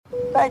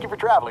Thank you for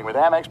traveling with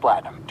Amex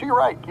Platinum. To your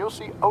right, you'll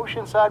see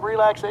oceanside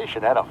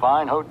relaxation at a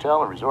fine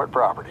hotel and resort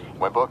property.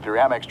 When booked through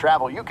Amex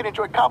Travel, you can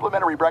enjoy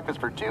complimentary breakfast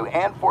for 2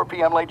 and 4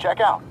 p.m. late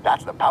checkout.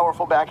 That's the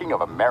powerful backing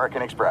of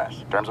American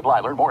Express. Terms apply.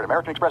 Learn more at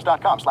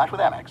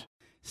americanexpress.com/withAmex.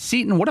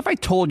 Seton, what if I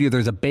told you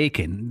there's a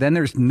bacon, then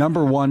there's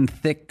number one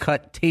thick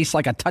cut, tastes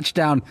like a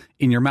touchdown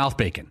in your mouth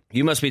bacon?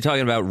 You must be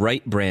talking about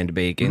Wright brand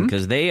bacon,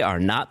 because they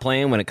are not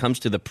playing when it comes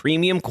to the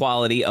premium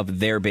quality of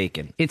their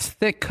bacon. It's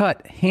thick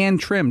cut, hand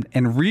trimmed,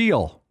 and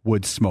real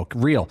wood smoke,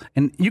 real.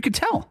 And you can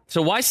tell.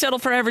 So why settle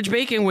for average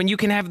bacon when you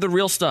can have the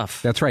real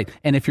stuff? That's right.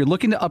 And if you're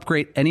looking to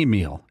upgrade any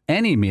meal,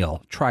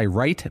 try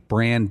Wright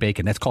brand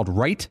bacon. That's called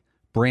Wright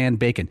brand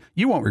bacon.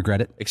 You won't regret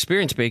it.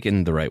 Experience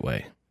bacon the right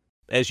way.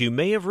 As you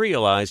may have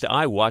realized,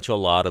 I watch a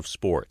lot of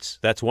sports.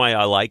 That's why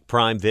I like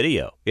Prime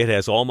Video. It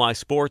has all my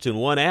sports in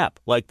one app,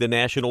 like the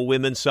National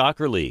Women's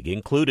Soccer League,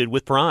 included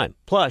with Prime.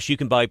 Plus, you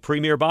can buy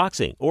Premier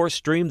Boxing or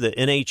stream the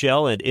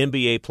NHL and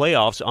NBA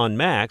playoffs on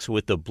Max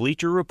with the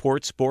Bleacher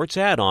Report Sports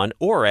add-on,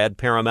 or add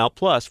Paramount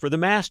Plus for the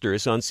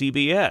Masters on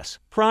CBS.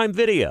 Prime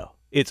Video.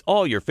 It's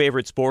all your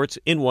favorite sports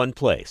in one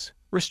place.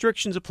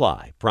 Restrictions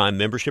apply. Prime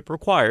membership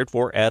required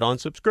for add-on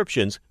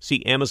subscriptions.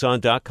 See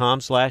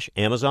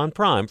Amazon.com/Amazon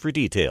Prime for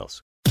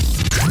details.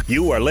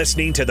 You are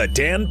listening to the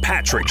Dan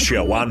Patrick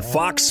Show on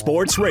Fox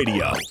Sports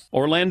Radio.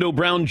 Orlando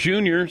Brown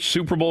Jr.,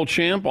 Super Bowl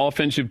champ,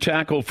 offensive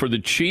tackle for the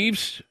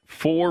Chiefs.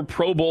 4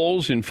 Pro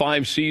Bowls in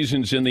 5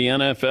 seasons in the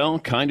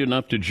NFL. Kind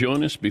enough to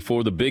join us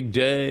before the big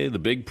day, the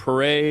big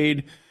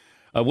parade.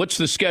 What's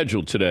the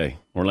schedule today,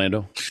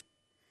 Orlando?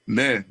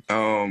 Man,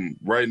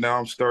 right now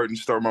I'm start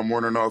my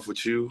morning off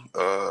with you.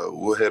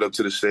 We'll head up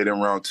to the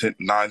stadium around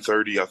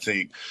 9:30. I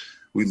think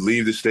we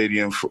leave the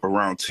stadium for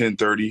around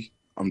 10:30.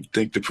 I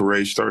think the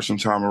parade starts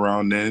sometime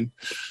around then.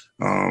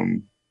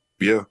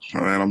 Yeah,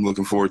 man, I'm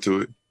looking forward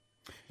to it.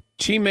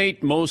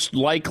 Teammate most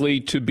likely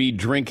to be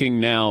drinking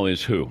now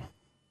is who?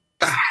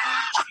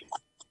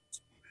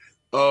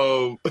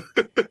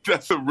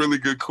 That's a really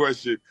good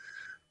question.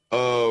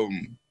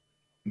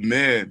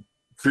 Man.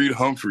 Creed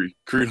Humphrey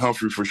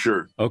for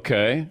sure.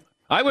 Okay.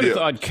 I would have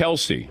thought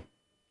Kelsey.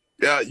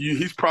 Yeah,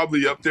 he's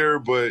probably up there,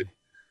 but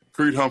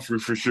Creed Humphrey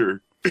for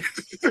sure.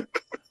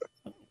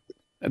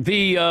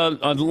 The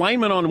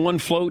lineman on one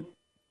float,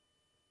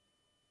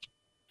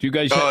 do you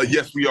guys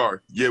yes, we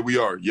are. Yeah, we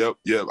are. Yep.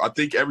 I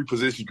think every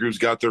position group's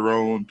got their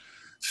own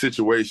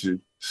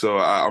situation. So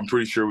I'm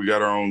pretty sure we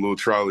got our own little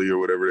trolley or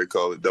whatever they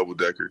call it,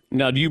 double-decker.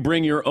 Now, do you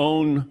bring your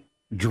own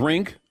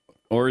drink,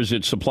 or is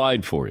it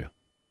supplied for you?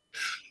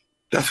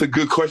 That's a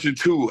good question,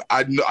 too.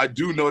 I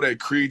do know that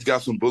Creed's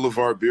got some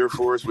Boulevard beer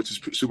for us, which is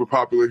super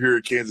popular here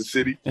in Kansas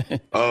City.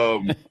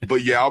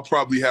 But, yeah, I'll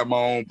probably have my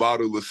own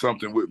bottle of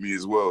something with me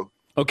as well.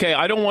 Okay,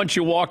 I don't want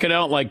you walking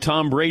out like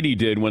Tom Brady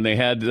did when they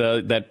had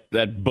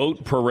that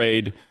boat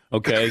parade,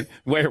 okay,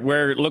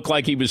 where it looked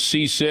like he was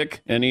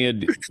seasick and he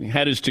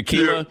had his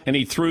tequila and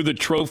he threw the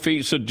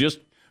trophy. So just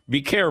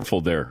be careful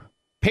there.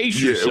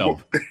 Pace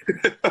yourself.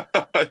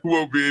 It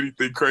won't be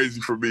anything crazy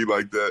for me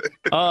like that.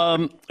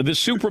 The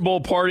Super Bowl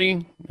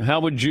party, how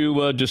would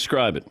you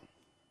describe it?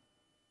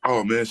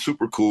 Oh, man,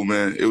 super cool,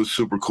 man. It was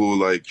super cool.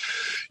 Like,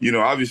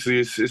 obviously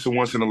it's a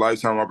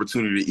once-in-a-lifetime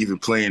opportunity to even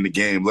play in the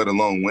game, let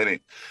alone win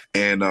it.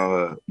 And,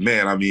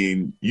 man, I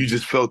mean, you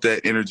just felt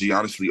that energy,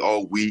 honestly,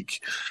 all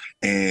week.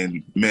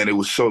 And, man, it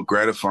was so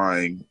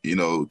gratifying,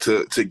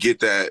 to get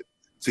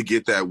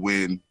that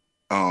win.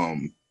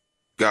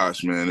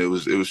 Gosh, man, it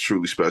was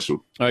truly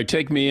special. All right,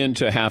 take me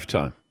into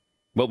halftime.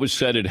 What was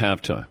said at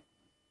halftime?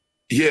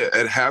 Yeah,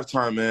 at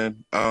halftime,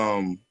 man,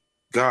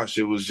 gosh,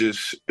 it was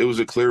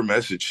a clear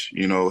message,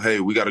 hey,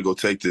 we got to go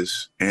take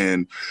this.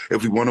 And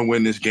if we want to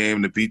win this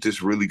game, to beat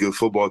this really good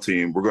football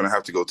team, we're going to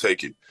have to go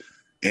take it.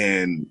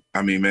 And,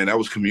 I mean, man, that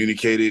was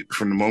communicated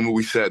from the moment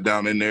we sat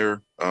down in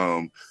there,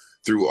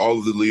 through all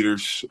of the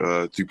leaders,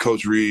 through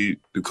Coach Reed,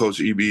 through Coach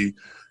EB,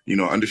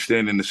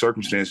 understanding the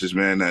circumstances,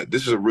 man, that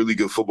this is a really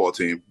good football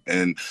team.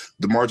 And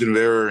the margin of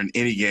error in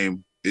any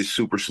game is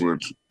super slim.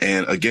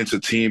 And against a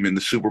team in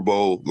the Super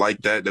Bowl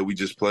like that we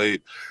just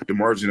played, the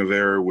margin of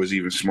error was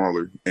even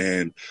smaller.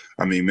 And,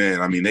 I mean, man,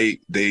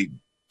 they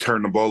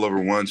turned the ball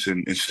over once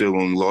and still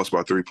only lost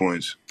by 3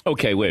 points.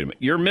 Okay, wait a minute.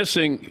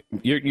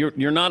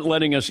 You're not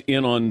letting us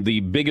in on the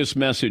biggest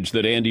message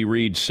that Andy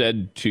Reid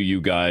said to you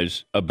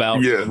guys about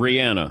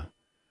Rihanna.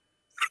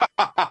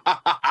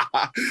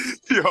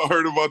 Y'all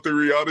heard about the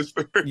Rihanna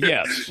story?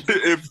 Yes.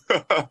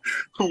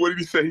 What did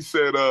he say? He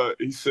said,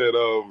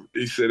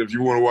 if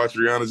you want to watch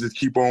Rihanna, just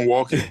keep on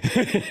walking.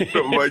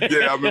 Something like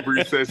that. I remember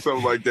he said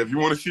something like that. If you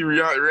want to see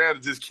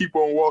Rihanna, just keep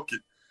on walking.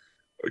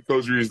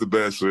 Coach Reed's the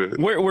best, man.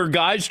 Were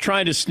guys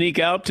trying to sneak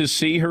out to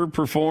see her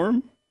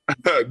perform?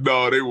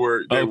 No, they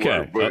weren't.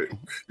 Okay. But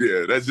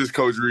yeah, that's just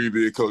Coach Reed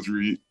being Coach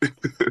Reed.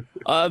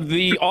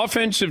 The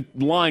offensive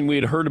line, we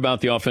had heard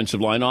about the offensive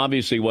line,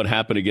 obviously what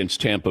happened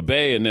against Tampa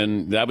Bay, and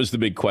then that was the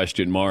big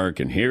question mark.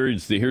 And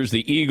here's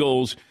the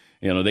Eagles.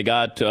 They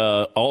got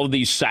all of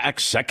these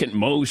sacks, second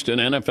most in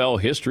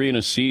NFL history in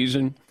a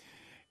season.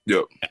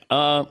 Yep.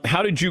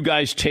 How did you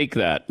guys take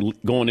that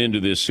going into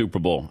this Super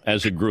Bowl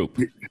as a group?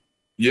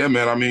 Yeah,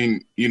 man. I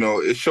mean,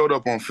 it showed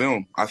up on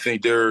film. I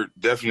think they're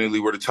definitely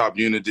were the top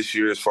unit this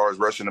year as far as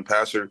rushing the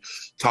passer,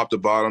 top to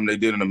bottom. They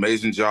did an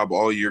amazing job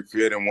all year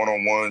creating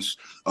one-on-ones.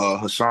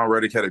 Hassan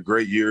Reddick had a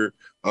great year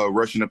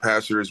rushing the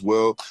passer as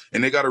well.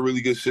 And they got a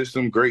really good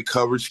system, great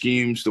coverage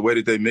schemes, the way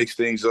that they mix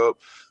things up.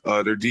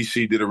 Their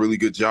DC did a really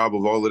good job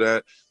of all of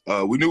that.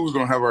 We knew we were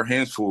going to have our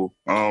hands full.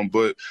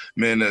 But,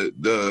 man,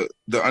 the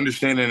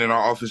understanding in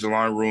our offensive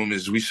line room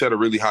is we set a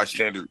really high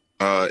standard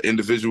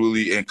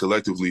individually and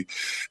collectively.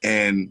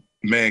 And,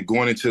 man,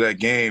 going into that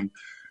game,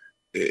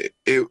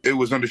 it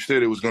was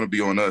understood it was going to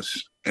be on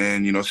us.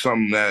 And,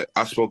 something that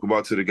I spoke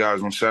about to the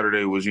guys on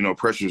Saturday was,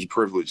 pressure is a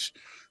privilege.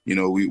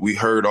 We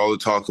heard all the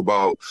talk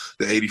about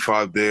the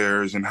 85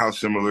 Bears and how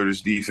similar this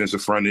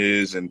defensive front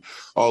is and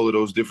all of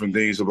those different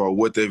things about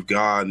what they've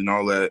got and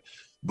all that.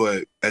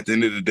 But at the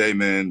end of the day,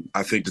 man,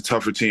 I think the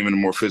tougher team and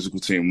the more physical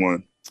team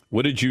won.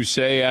 What did you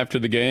say after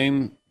the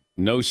game?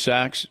 No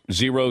sacks,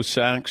 0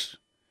 sacks?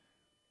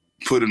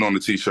 Put it on the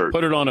T-shirt.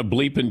 Put it on a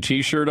bleeping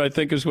T-shirt, I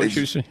think is what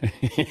you said.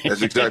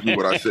 That's exactly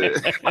what I said.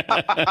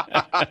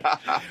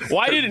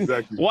 Why didn't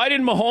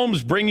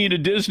Mahomes bring you to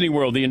Disney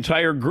World, the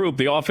entire group,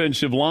 the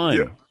offensive line?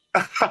 Yeah.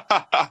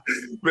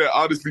 Man,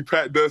 honestly,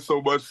 Pat does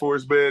so much for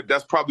us, man.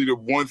 That's probably the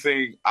one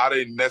thing I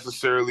didn't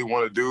necessarily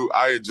want to do.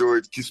 I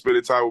enjoyed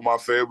spending time with my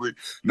family,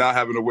 not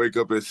having to wake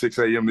up at 6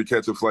 a.m. to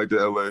catch a flight to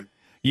L.A.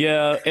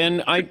 Yeah,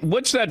 and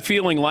what's that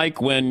feeling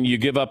like when you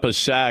give up a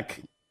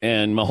sack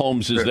and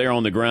Mahomes is there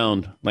on the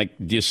ground? Like,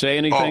 do you say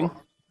anything?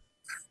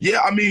 Yeah,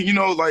 I mean,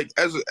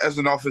 as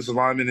an offensive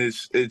lineman,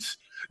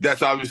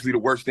 that's obviously the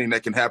worst thing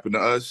that can happen to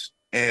us.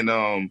 And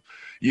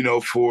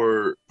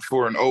for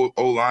an O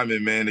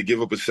lineman, man, to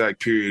give up a sack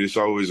period, it's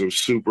always a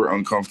super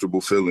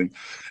uncomfortable feeling.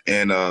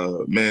 And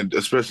man,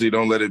 especially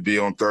don't let it be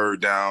on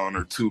 3rd down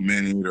or 2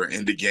 minutes or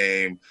end the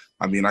game.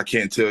 I mean, I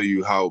can't tell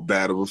you how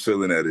bad of a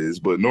feeling that is.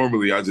 But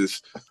normally, I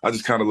just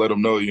kind of let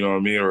them know, you know what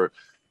I mean,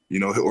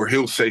 or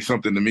he'll say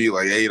something to me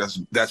like, "Hey,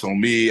 that's on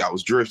me. I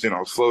was drifting. I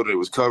was floating. It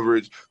was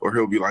coverage." Or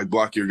he'll be like,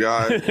 "Block your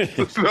guy."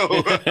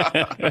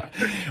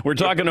 We're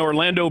talking to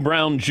Orlando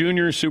Brown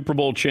Jr., Super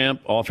Bowl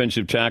champ,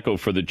 offensive tackle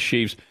for the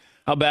Chiefs.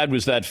 How bad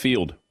was that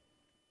field?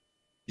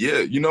 Yeah,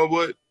 you know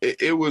what?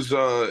 It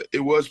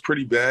was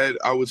pretty bad,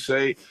 I would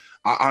say.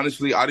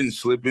 Honestly, I didn't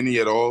slip any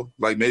at all.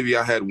 Like maybe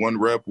I had one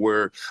rep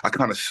where I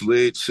kind of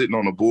slid sitting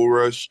on a bull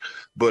rush,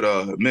 but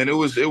man, it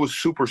was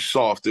super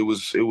soft. It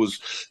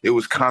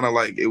was kind of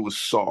like it was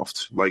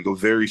soft, like a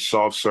very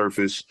soft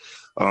surface.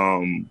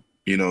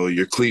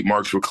 Your cleat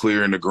marks were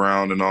clear in the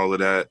ground and all of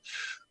that.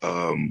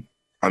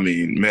 I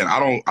mean, man,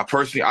 I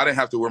personally didn't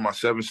have to wear my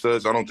 7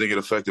 studs. I don't think it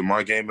affected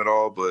my game at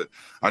all, but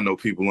I know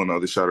people on the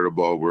other side of the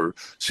ball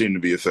seemed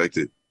to be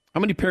affected. How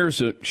many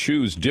pairs of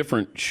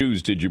different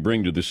shoes did you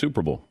bring to the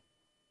Super Bowl?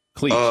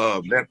 Cleats?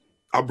 Man,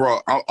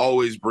 I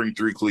always bring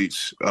 3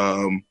 cleats.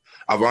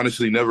 I've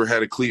honestly never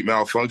had a cleat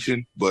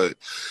malfunction, but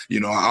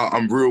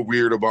I'm real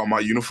weird about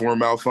my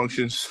uniform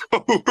malfunctions.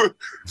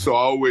 So I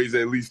always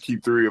at least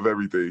keep 3 of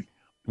everything.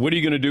 What are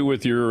you going to do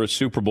with your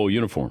Super Bowl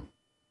uniform?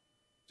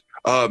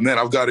 Man,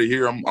 I've got it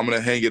here. I'm going to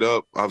hang it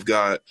up. I've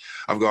got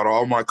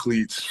all my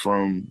cleats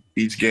from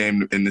each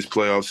game in this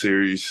playoff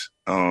series.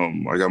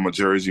 I got my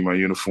jersey, my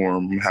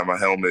uniform, have my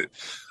helmet.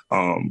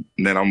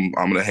 Then I'm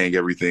going to hang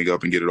everything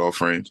up and get it all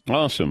framed.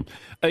 Awesome.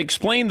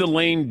 Explain the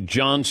Lane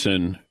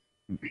Johnson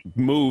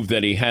move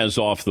that he has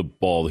off the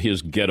ball,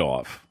 his get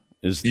off.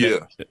 Is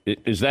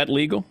that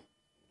legal?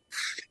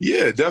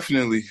 Yeah,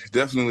 definitely.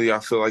 Definitely. I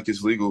feel like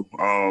it's legal.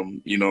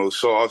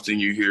 So often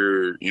you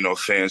hear,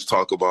 fans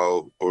talk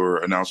about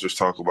or announcers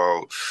talk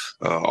about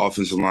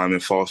offensive lineman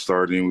false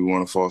starting. We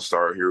want a false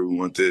start here. We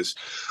want this.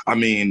 I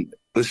mean,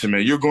 listen,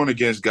 man, you're going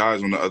against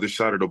guys on the other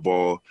side of the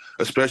ball,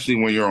 especially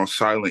when you're on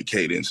silent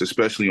cadence,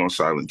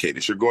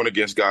 You're going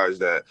against guys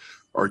that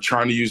are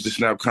trying to use the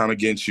snap count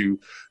against you,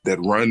 that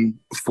run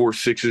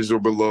 4.6s or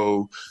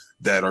below,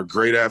 that are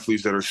great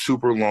athletes, that are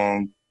super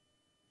long.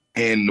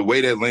 And the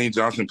way that Lane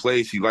Johnson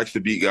plays, he likes to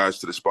beat guys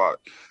to the spot.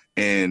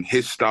 And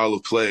his style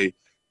of play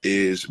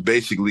is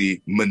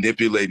basically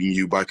manipulating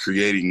you by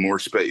creating more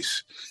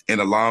space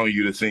and allowing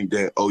you to think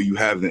that, oh, you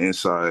have the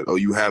inside, oh,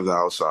 you have the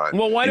outside.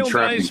 Well, why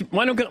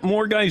don't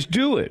more guys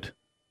do it?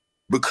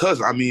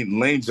 Because, I mean,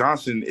 Lane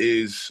Johnson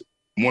is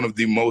one of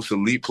the most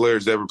elite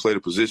players to ever play the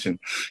position.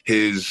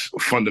 His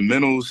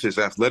fundamentals, his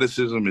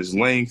athleticism, his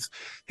length,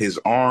 his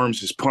arms,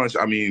 his punch,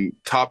 I mean,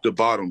 top to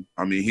bottom.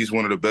 I mean, he's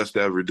one of the best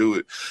to ever do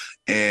it.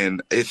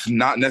 And it's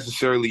not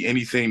necessarily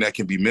anything that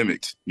can be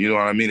mimicked. You know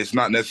what I mean? It's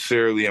not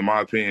necessarily, in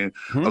my opinion,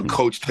 a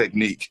coach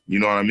technique. You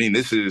know what I mean?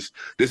 This is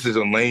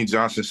a Lane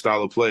Johnson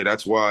style of play.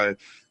 That's why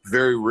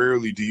very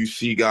rarely do you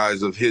see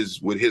guys with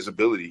his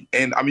ability.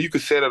 And I mean, you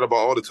could say that about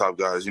all the top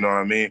guys. You know what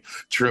I mean?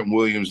 Trent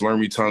Williams,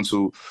 Laramie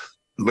Tunsil,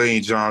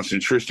 Lane Johnson,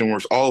 Tristan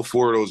Wirfs, all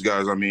 4 of those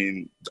guys, I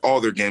mean, all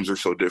their games are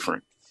so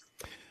different.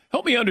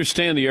 Help me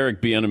understand the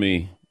Eric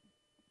Bieniemy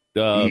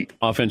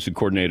offensive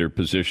coordinator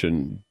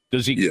position.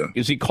 Is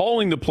he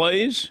calling the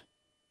plays?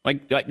 I'm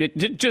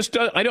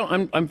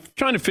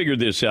trying to figure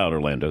this out,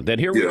 Orlando. That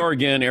here we are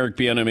again, Eric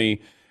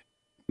Bieniemy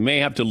may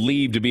have to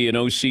leave to be an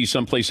OC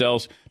someplace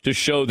else to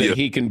show that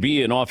he can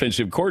be an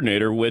offensive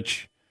coordinator,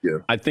 which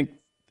I think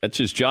that's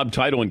his job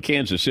title in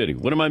Kansas City.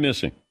 What am I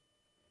missing?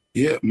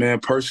 Yeah, man,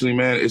 personally,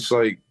 man, it's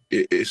like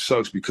it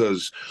sucks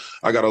because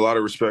I got a lot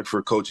of respect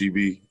for Coach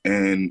EB,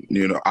 and,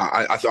 you know,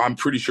 I'm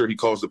pretty sure he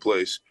calls the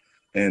plays.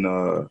 And,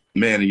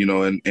 man, you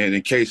know, and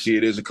in KC,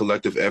 it is a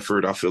collective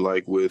effort, I feel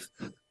like, with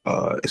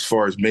as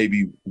far as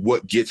maybe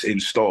what gets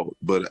installed.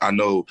 But I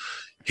know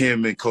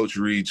him and Coach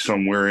Reed,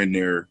 somewhere in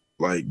there,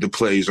 like, the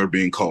plays are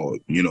being called,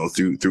 you know,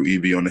 through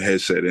EB on the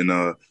headset. And,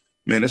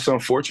 man, it's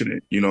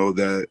unfortunate, you know,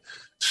 that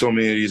so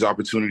many of these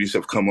opportunities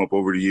have come up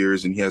over the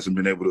years and he hasn't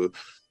been able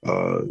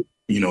to,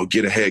 you know,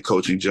 get a head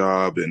coaching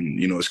job. And,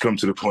 you know, it's come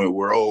to the point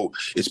where,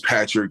 it's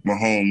Patrick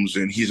Mahomes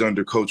and he's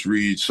under Coach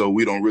Reed, so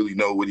we don't really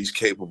know what he's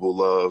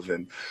capable of.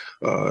 And,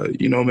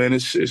 you know, man,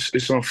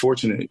 it's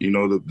unfortunate, you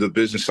know, the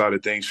business side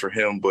of things for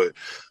him. But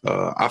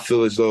I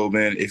feel as though,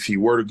 man, if he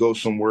were to go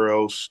somewhere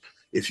else,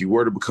 if he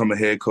were to become a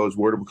head coach,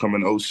 were to become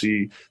an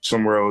OC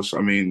somewhere else,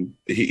 I mean,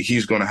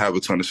 he's going to have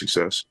a ton of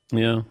success.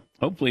 Yeah.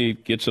 Hopefully he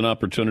gets an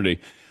opportunity.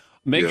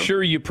 Make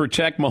sure you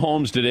protect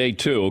Mahomes today,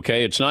 too,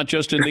 okay? It's not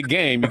just in the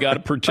game. You got to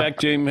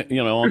protect him,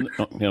 you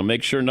know,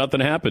 make sure nothing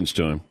happens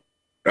to him.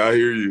 I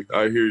hear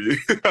you.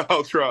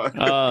 I'll try.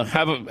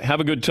 Have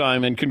a good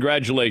time, and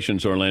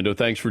congratulations, Orlando.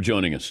 Thanks for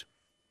joining us.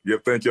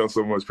 Yep, thank y'all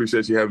so much.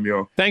 Appreciate you having me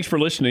on. Thanks for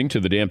listening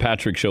to the Dan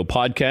Patrick Show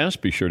podcast.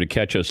 Be sure to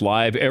catch us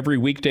live every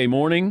weekday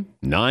morning,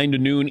 9 to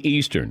noon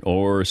Eastern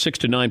or 6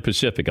 to 9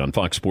 Pacific on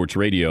Fox Sports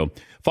Radio.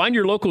 Find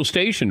your local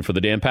station for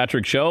the Dan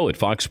Patrick Show at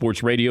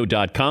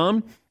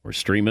foxsportsradio.com or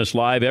stream us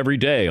live every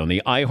day on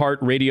the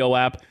iHeartRadio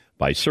app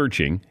by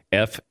searching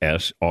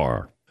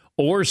FSR.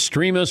 Or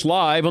stream us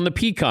live on the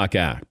Peacock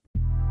app.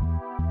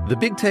 The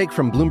Big Take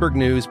from Bloomberg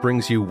News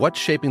brings you what's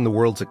shaping the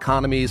world's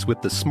economies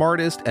with the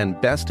smartest and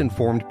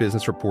best-informed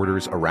business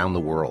reporters around the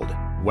world.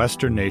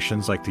 Western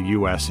nations like the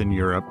U.S. and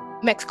Europe.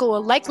 Mexico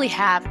will likely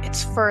have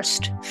its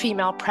first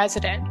female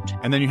president.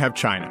 And then you have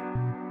China.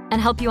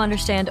 And help you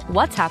understand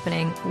what's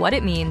happening, what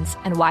it means,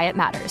 and why it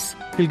matters.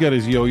 He'll get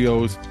his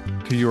yo-yos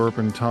to Europe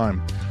in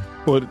time.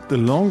 But the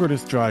longer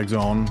this drags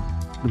on,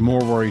 the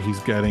more worry he's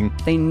getting.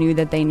 They knew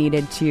that they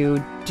needed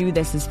to do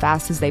this as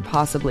fast as they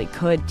possibly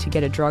could to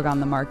get a drug on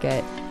the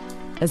market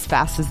as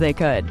fast as they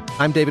could.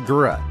 I'm David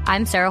Gura.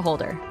 I'm Sarah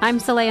Holder. I'm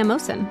Saleha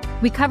Mohsen.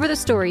 We cover the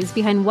stories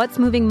behind what's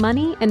moving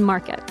money and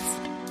markets.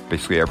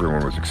 Basically,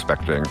 everyone was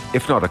expecting,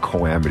 if not a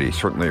calamity,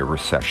 certainly a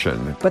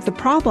recession. But the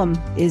problem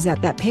is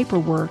that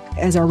paperwork,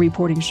 as our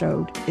reporting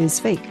showed, is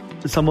fake.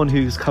 As someone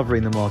who's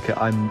covering the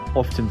market, I'm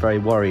often very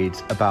worried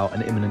about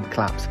an imminent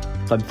collapse.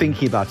 So I'm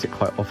thinking about it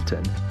quite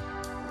often.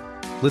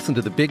 Listen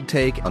to The Big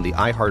Take on the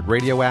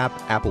iHeartRadio app,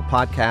 Apple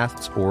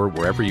Podcasts, or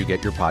wherever you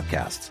get your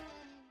podcasts.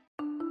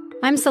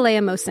 I'm Saleha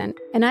Mohsen,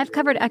 and I've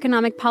covered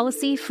economic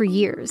policy for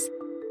years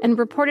and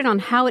reported on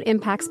how it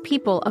impacts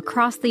people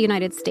across the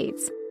United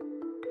States.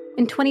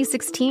 In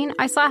 2016,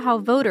 I saw how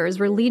voters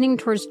were leaning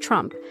towards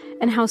Trump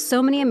and how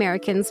so many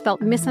Americans felt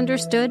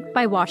misunderstood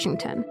by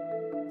Washington.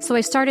 So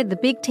I started The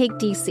Big Take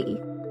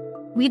DC.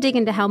 We dig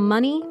into how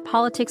money,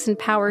 politics, and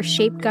power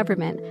shape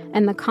government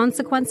and the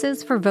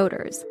consequences for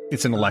voters.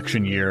 It's an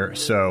election year,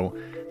 so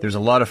there's a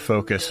lot of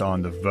focus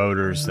on the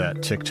voters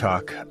that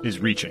TikTok is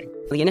reaching.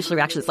 The initial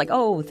reaction is like,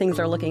 oh, things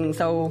are looking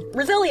so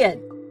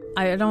resilient.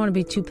 I don't want to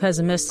be too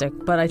pessimistic,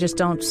 but I just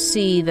don't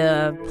see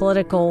the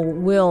political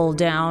will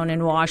down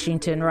in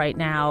Washington right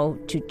now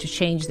to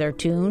change their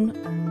tune.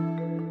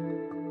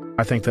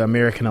 I think the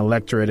American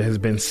electorate has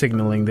been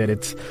signaling that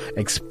it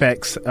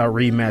expects a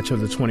rematch of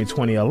the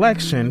 2020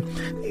 election.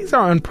 These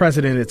are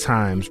unprecedented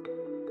times.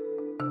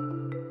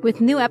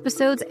 With new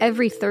episodes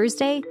every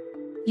Thursday,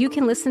 you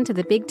can listen to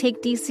The Big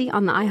Take DC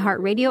on the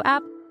iHeartRadio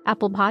app,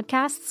 Apple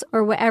Podcasts,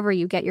 or wherever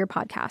you get your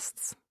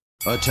podcasts.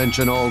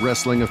 Attention all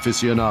wrestling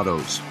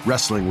aficionados.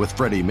 Wrestling with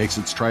Freddie makes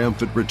its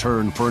triumphant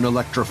return for an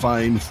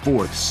electrifying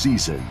 4th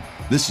season.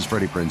 This is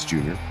Freddie Prinze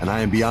Jr., and I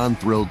am beyond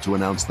thrilled to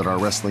announce that our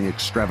wrestling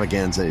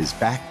extravaganza is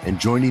back, and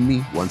joining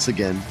me once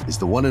again is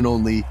the one and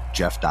only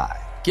Jeff Dye.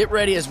 Get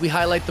ready as we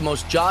highlight the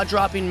most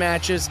jaw-dropping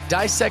matches,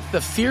 dissect the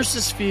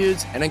fiercest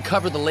feuds, and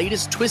uncover the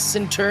latest twists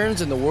and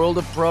turns in the world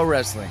of pro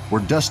wrestling.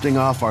 We're dusting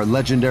off our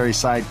legendary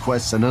side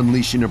quests and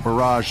unleashing a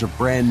barrage of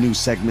brand new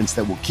segments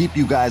that will keep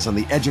you guys on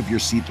the edge of your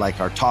seat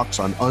like our talks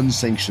on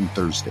Unsanctioned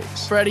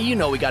Thursdays. Freddie, you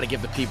know we got to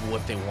give the people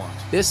what they want.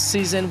 This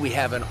season, we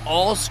have an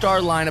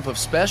all-star lineup of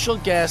special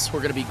guests who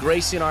are going to be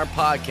gracing our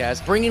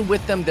podcast, bringing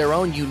with them their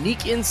own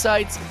unique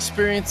insights,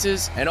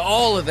 experiences, and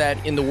all of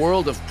that in the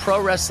world of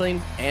pro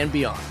wrestling and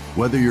beyond.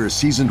 Whether you're a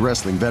seasoned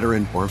wrestling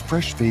veteran or a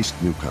fresh-faced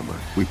newcomer,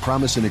 we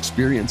promise an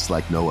experience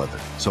like no other.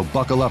 So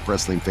buckle up,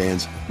 wrestling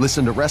fans.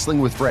 Listen to Wrestling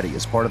with Freddie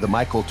as part of the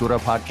My Cultura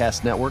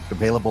Podcast Network,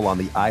 available on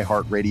the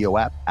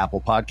iHeartRadio app, Apple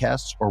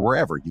Podcasts, or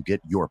wherever you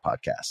get your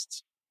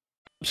podcasts.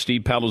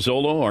 Steve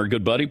Palazzolo, our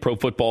good buddy, Pro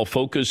Football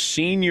Focus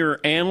senior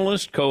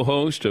analyst,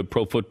 co-host of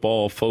Pro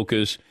Football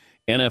Focus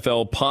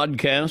NFL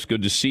podcast.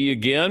 Good to see you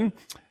again.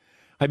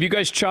 Have you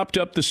guys chopped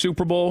up the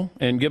Super Bowl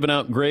and given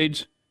out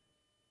grades?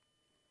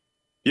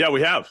 Yeah,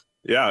 we have.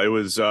 Yeah, it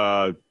was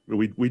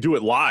we do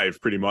it live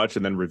pretty much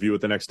and then review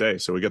it the next day.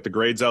 So we get the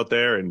grades out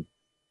there, and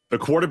the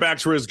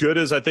quarterbacks were as good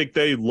as I think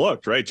they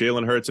looked, right?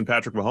 Jalen Hurts and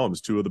Patrick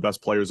Mahomes, two of the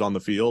best players on the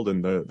field,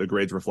 and the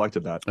grades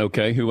reflected that.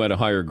 Okay, who had a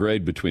higher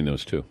grade between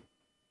those two?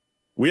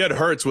 We had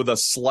Hurts with a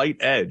slight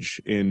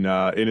edge in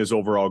his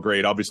overall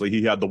grade. Obviously,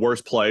 he had the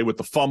worst play with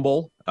the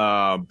fumble,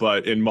 but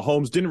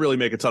Mahomes didn't really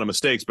make a ton of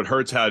mistakes, but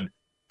Hurts had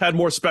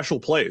more special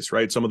plays,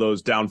 right? Some of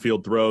those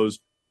downfield throws,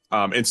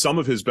 and some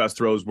of his best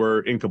throws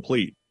were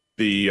incomplete.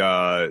 The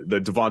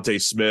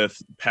Devontae Smith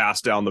pass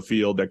down the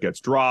field that gets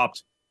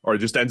dropped or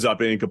just ends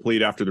up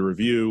incomplete after the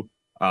review.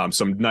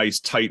 Some nice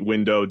tight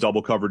window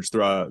double coverage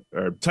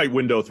tight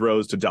window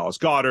throws to Dallas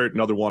Goedert.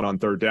 Another one on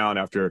third down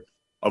after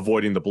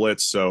avoiding the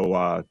blitz.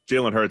 So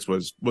Jalen Hurts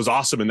was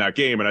awesome in that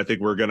game, and I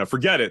think we're going to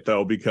forget it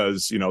though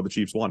because the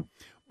Chiefs won.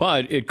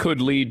 But it could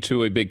lead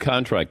to a big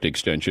contract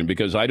extension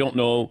because I don't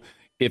know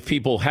if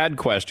people had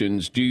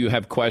questions. Do you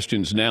have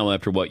questions now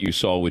after what you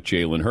saw with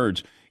Jalen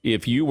Hurts?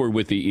 If you were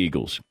with the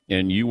Eagles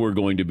and you were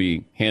going to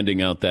be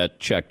handing out that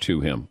check to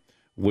him,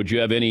 would you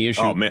have any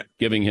issue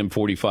giving him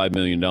 $45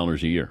 million a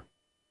year?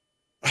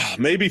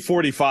 Maybe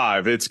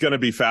 45. It's going to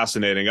be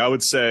fascinating. I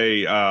would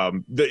say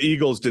the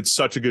Eagles did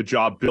such a good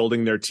job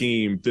building their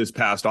team this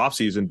past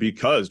offseason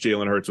because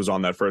Jalen Hurts was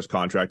on that first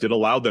contract. It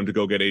allowed them to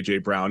go get A.J.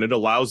 Brown. It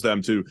allows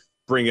them to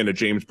bring in a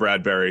James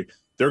Bradberry.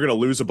 They're going to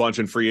lose a bunch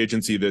in free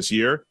agency this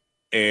year,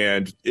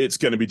 and it's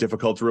going to be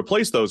difficult to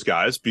replace those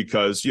guys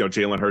because,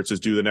 Jalen Hurts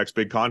is due the next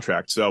big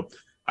contract. So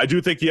I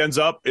do think he ends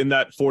up in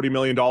that $40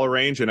 million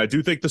range, and I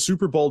do think the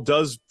Super Bowl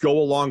does go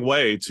a long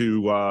way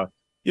to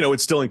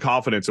instilling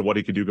confidence in what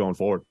he could do going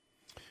forward.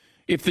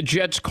 If the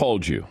Jets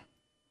called you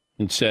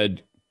and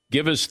said,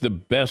 give us the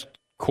best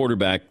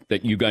quarterback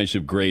that you guys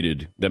have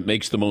graded that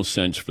makes the most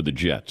sense for the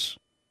Jets,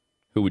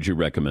 who would you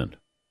recommend?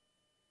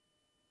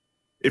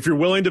 If you're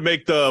willing to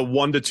make the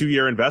 1 to 2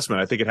 year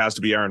investment, I think it has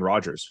to be Aaron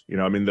Rodgers.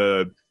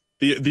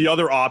 The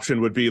other option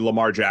would be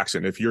Lamar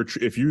Jackson. If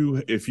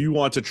you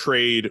want to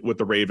trade with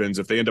the Ravens,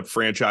 if they end up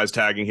franchise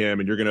tagging him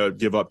and you're going to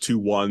give up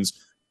 2 1s,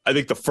 I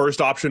think the first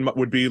option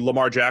would be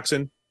Lamar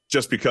Jackson,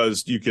 just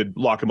because you could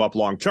lock him up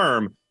long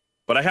term.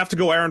 But I have to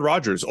go Aaron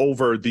Rodgers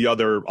over the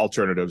other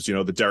alternatives,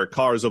 the Derek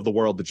Carrs of the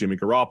world, the Jimmy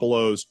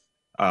Garoppolos.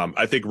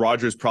 I think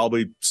Rodgers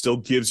probably still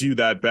gives you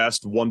that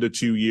best 1 to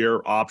 2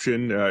 year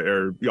option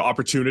or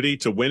opportunity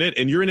to win it.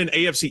 And you're in an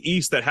AFC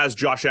East that has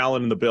Josh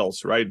Allen and the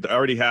Bills, right? It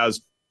already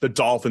has the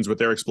Dolphins with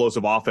their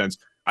explosive offense.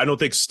 I don't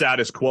think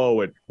status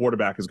quo at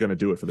quarterback is going to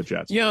do it for the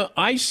Jets. Yeah,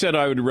 I said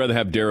I would rather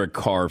have Derek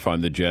Carr if I'm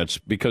the Jets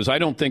because I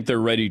don't think they're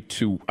ready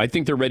to. I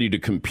think they're ready to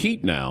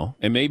compete now,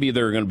 and maybe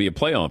they're going to be a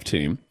playoff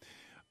team.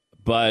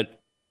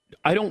 But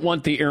I don't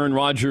want the Aaron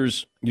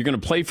Rodgers, you're going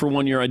to play for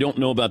 1 year, I don't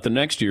know about the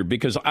next year,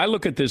 because I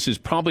look at this as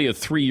probably a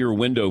 3-year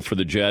window for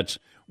the Jets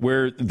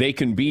where they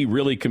can be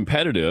really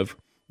competitive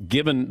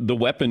given the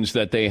weapons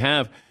that they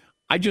have.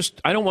 I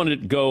don't want to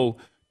go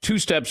 2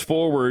 steps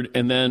forward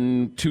and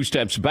then 2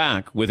 steps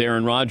back with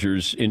Aaron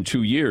Rodgers in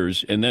 2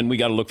 years, and then we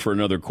got to look for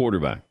another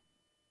quarterback.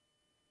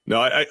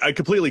 No, I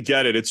completely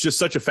get it. It's just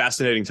such a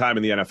fascinating time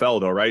in the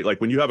NFL, though, right?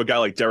 Like when you have a guy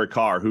like Derek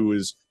Carr, who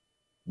is,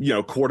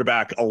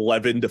 quarterback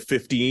 11 to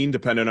 15,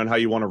 depending on how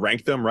you want to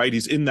rank them, right?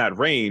 He's in that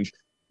range.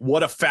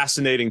 What a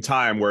fascinating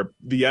time where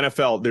the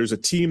NFL, there's a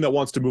team that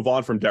wants to move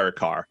on from Derek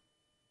Carr,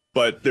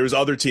 but there's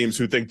other teams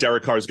who think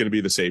Derek Carr is going to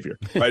be the savior,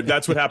 right?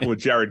 That's what happened with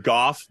Jared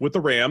Goff with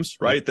the Rams,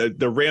 right?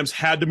 The Rams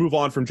had to move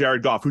on from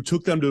Jared Goff, who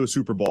took them to a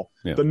Super Bowl.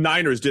 Yeah. The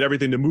Niners did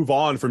everything to move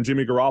on from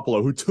Jimmy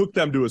Garoppolo, who took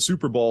them to a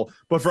Super Bowl.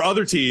 But for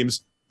other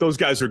teams, those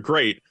guys are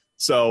great.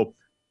 So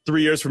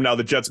 3 years from now,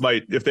 the Jets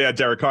might, if they had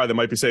Derek Carr, they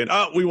might be saying,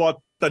 oh, we want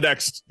the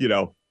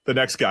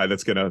next guy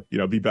that's going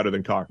to, be better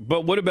than Carr.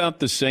 But what about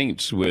the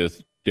Saints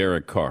with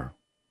Derek Carr?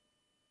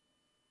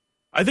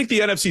 I think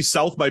the NFC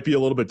South might be a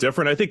little bit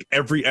different. I think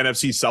every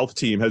NFC South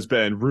team has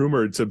been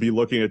rumored to be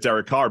looking at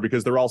Derek Carr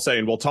because they're all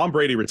saying, well, Tom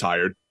Brady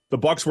retired. The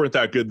Bucs weren't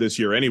that good this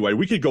year anyway.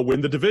 We could go win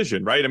the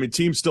division, right? I mean,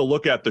 teams still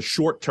look at the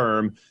short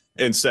term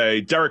and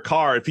say Derek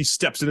Carr, if he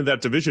steps into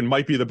that division,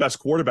 might be the best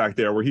quarterback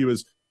there, where he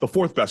was the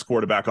 4th best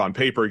quarterback on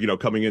paper,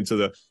 coming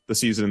into the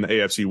season in the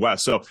AFC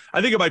West. So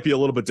I think it might be a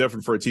little bit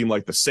different for a team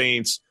like the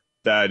Saints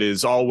that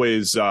is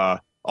always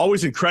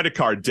in credit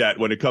card debt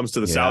when it comes to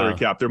the salary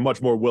cap. They're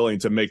much more willing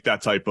to make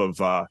that type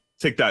of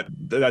take that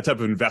type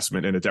of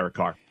investment in a Derek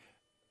Carr.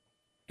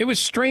 It was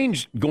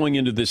strange going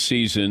into this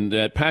season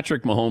that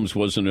Patrick Mahomes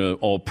wasn't an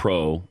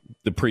all-pro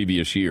the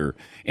previous year,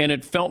 and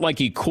it felt like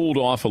he cooled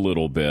off a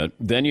little bit.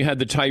 Then you had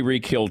the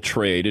Tyreek Hill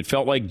trade. It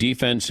felt like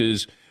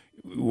defenses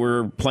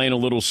were playing a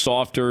little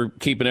softer,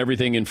 keeping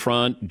everything in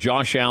front.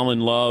 Josh Allen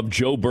loved,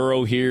 Joe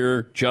Burrow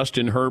here,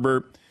 Justin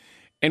Herbert.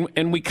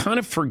 And we kind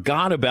of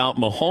forgot about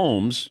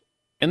Mahomes,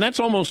 and that's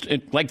almost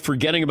like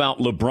forgetting about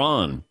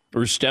LeBron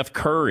or Steph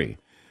Curry.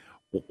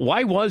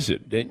 Why was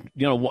it?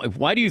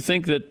 Why do you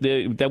think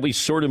that we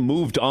sort of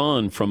moved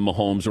on from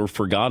Mahomes or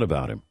forgot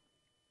about him?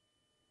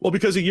 Well,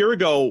 because a year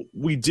ago,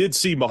 we did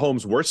see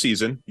Mahomes' worst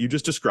season. You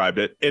just described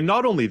it. And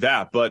not only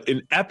that, but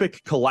an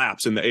epic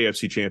collapse in the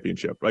AFC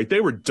Championship, right? They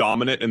were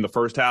dominant in the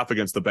first half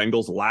against the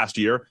Bengals last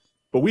year.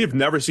 but we have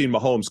never seen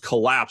Mahomes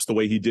collapse the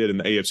way he did in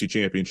the AFC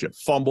Championship.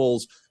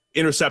 Fumbles,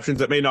 interceptions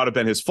that may not have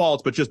been his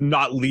fault, but just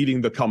not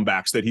leading the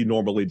comebacks that he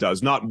normally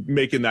does, not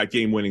making that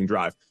game-winning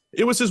drive.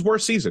 It was his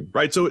worst season,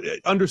 right? So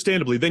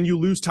understandably, then you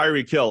lose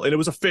Tyreek Hill, and it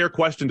was a fair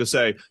question to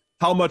say,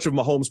 how much of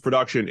Mahomes'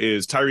 production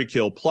is Tyreek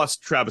Hill plus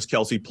Travis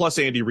Kelce plus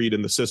Andy Reid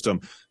in the system?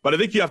 But I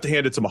think you have to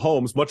hand it to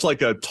Mahomes, much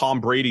like a Tom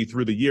Brady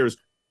through the years.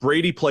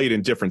 Brady played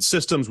in different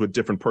systems with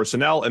different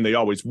personnel, and they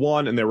always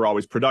won, and they were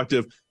always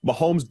productive.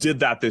 Mahomes did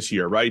that this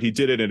year, right? He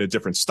did it in a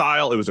different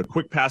style. It was a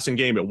quick passing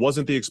game. It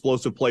wasn't the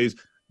explosive plays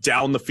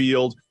down the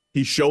field.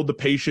 He showed the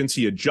patience.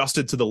 He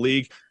adjusted to the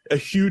league. A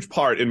huge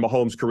part in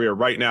Mahomes' career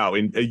right now,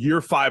 in a year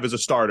 5 as a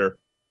starter,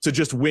 to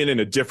just win in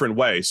a different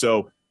way.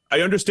 So I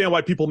understand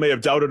why people may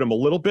have doubted him a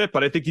little bit,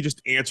 but I think he just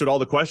answered all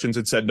the questions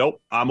and said,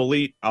 nope, I'm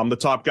elite. I'm the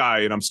top guy,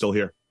 and I'm still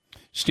here.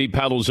 Steve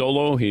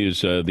Palazzolo, he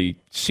is the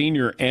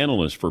senior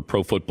analyst for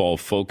Pro Football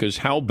Focus.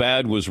 How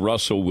bad was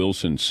Russell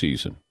Wilson's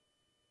season?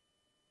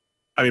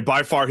 I mean,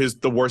 by far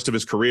the worst of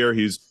his career.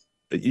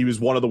 He was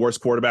one of the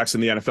worst quarterbacks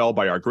in the NFL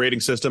by our grading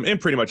system and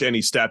pretty much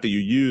any stat that you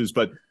use.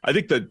 But I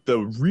think that the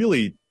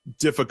really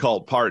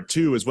difficult part,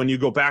 too, is when you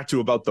go back to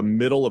about the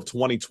middle of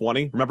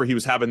 2020. Remember, he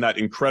was having that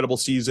incredible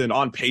season,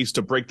 on pace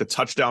to break the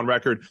touchdown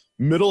record.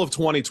 Middle of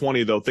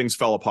 2020, though, things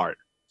fell apart.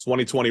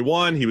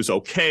 2021, he was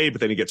okay, but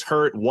then he gets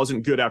hurt,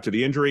 wasn't good after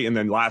the injury, and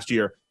then last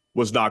year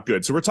was not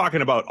good. So we're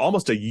talking about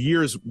almost a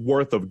year's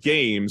worth of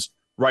games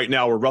right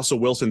now where Russell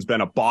Wilson's been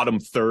a bottom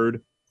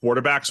third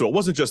quarterback. So it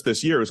wasn't just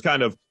this year. It was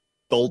kind of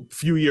the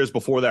few years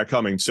before that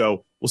coming.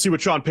 So we'll see what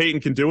Sean Payton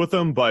can do with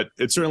him, but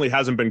it certainly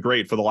hasn't been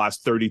great for the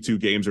last 32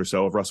 games or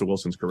so of Russell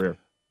Wilson's career.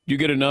 You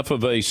get enough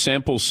of a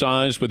sample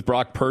size with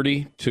Brock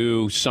Purdy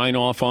to sign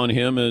off on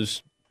him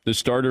as the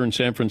starter in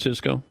San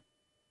Francisco?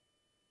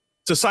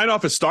 To sign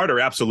off as starter,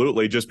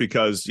 absolutely, just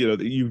because,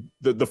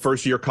 the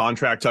first year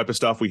contract type of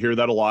stuff, we hear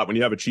that a lot when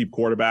you have a cheap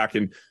quarterback.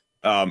 And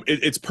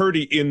it's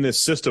Purdy in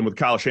this system with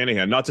Kyle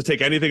Shanahan. Not to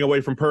take anything away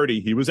from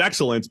Purdy. He was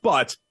excellent,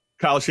 but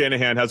Kyle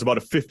Shanahan has about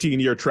a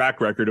 15-year track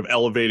record of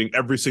elevating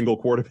every single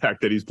quarterback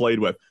that he's played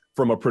with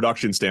from a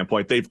production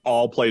standpoint. They've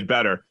all played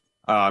better,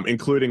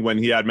 including when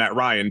he had Matt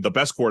Ryan, the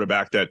best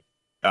quarterback that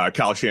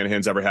Kyle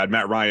Shanahan's ever had.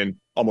 Matt Ryan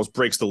almost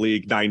breaks the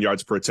league, 9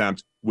 yards per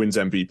attempt, wins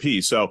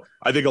MVP. So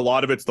I think a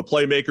lot of it's the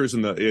playmakers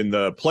in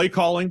the play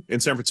calling in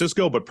San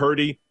Francisco, but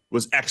Purdy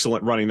was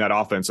excellent running that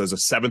offense as a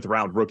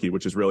 7th-round rookie,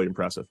 which is really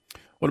impressive.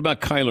 What about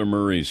Kyler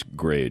Murray's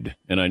grade?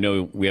 And I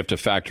know we have to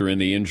factor in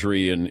the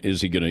injury, and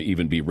is he going to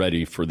even be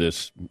ready for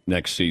this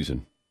next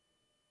season?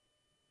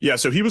 Yeah,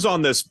 so he was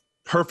on this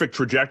perfect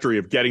trajectory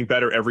of getting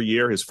better every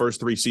year. His first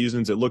 3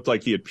 seasons, it looked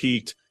like he had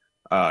peaked.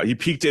 He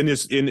peaked in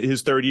his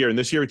 3rd year, and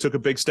this year he took a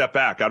big step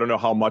back. I don't know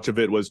how much of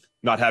it was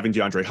not having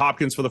DeAndre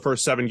Hopkins for the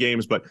first 7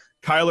 games, but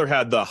Kyler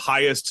had the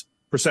highest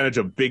percentage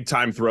of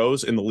big-time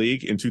throws in the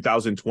league in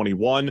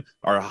 2021,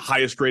 our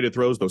highest graded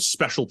throws, those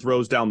special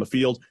throws down the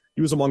field.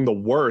 He was among the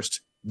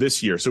worst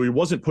this year, so he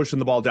wasn't pushing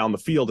the ball down the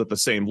field at the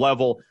same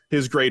level.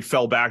 His grade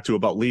fell back to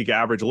about league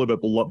average, a little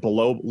bit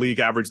below league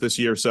average this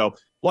year. So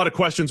a lot of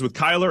questions with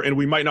Kyler, and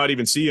we might not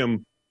even see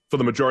him for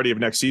the majority of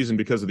next season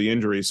because of the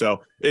injury.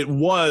 So it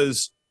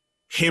was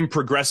him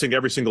progressing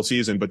every single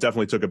season, but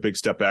definitely took a big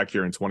step back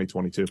here in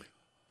 2022.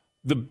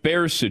 The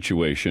Bears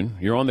situation,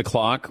 you're on the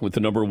clock with the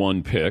number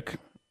 1 pick,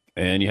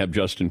 and you have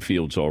Justin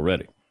Fields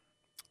already.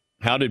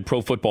 How did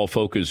Pro Football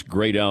Focus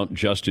grade out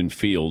Justin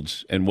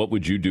Fields, and what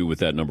would you do with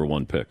that number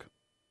 1 pick?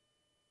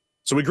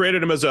 So we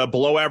graded him as a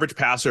below-average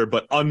passer,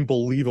 but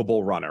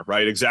unbelievable runner,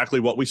 right? Exactly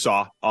what we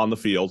saw on the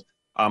field.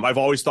 I've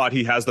always thought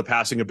he has the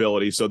passing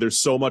ability, so there's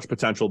so much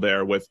potential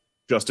there with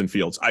Justin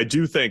Fields. I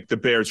do think the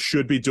Bears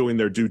should be doing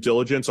their due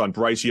diligence on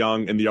Bryce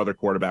Young and the other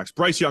quarterbacks.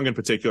 Bryce Young in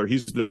particular,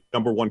 he's the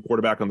number 1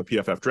 quarterback on the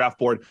PFF draft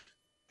board.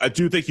 I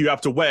do think you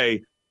have to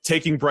weigh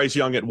taking Bryce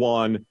Young at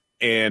 1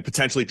 and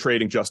potentially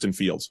trading Justin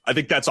Fields. I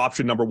think that's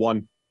option number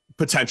 1,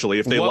 potentially,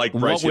 if they like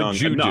Bryce Young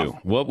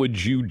enough. What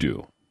would you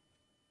do?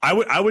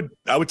 I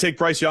would take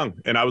Bryce Young,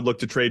 and I would look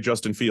to trade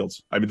Justin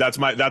Fields. I mean, that's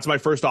my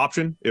first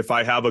option if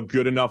I have a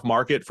good enough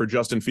market for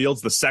Justin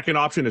Fields. The second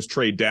option is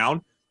trade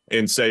down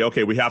and say,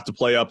 okay, we have to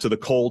play up to the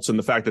Colts and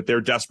the fact that they're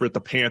desperate,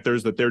 the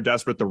Panthers, that they're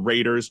desperate, the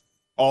Raiders,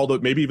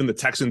 maybe even the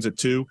Texans at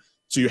 2.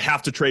 So you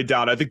have to trade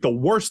down. I think the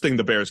worst thing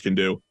the Bears can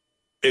do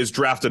is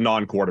draft a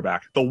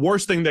non-quarterback. The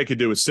worst thing they could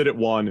do is sit at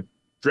 1,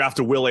 draft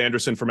a Will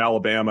Anderson from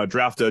Alabama,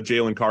 draft a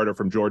Jalen Carter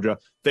from Georgia.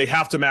 They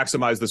have to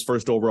maximize this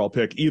first overall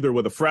pick, either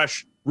with a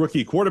fresh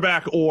rookie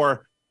quarterback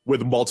or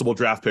with multiple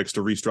draft picks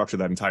to restructure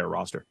that entire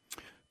roster.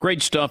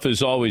 Great stuff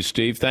as always,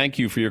 Steve. Thank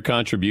you for your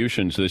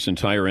contributions this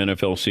entire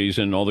NFL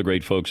season. All the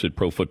great folks at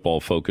Pro Football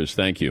Focus,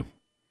 thank you.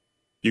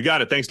 You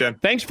got it. Thanks, Dan.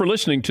 Thanks for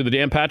listening to the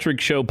Dan Patrick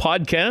Show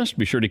podcast.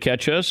 Be sure to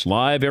catch us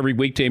live every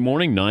weekday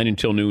morning, 9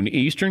 until noon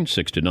Eastern,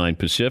 6 to 9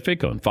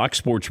 Pacific on Fox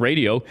Sports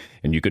Radio.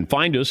 And you can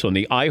find us on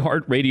the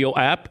iHeartRadio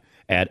app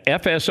at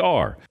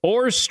FSR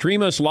or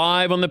stream us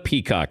live on the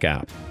Peacock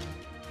app.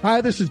 Hi,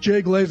 this is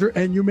Jay Glazer,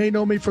 and you may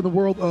know me from the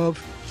world of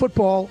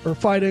football or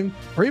fighting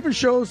or even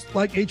shows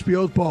like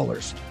HBO's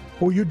Ballers.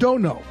 What you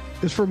don't know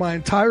is for my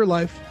entire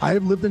life, I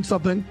have lived in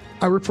something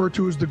I refer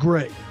to as the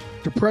gray.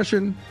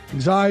 Depression,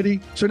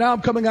 anxiety. So now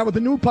I'm coming out with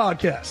a new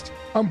podcast,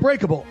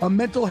 Unbreakable, a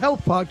mental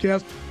health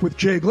podcast with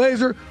Jay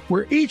Glazer,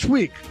 where each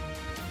week,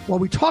 while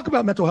we talk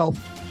about mental health,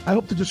 I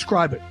hope to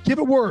describe it, give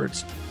it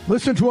words.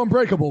 Listen to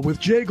Unbreakable with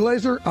Jay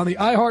Glazer on the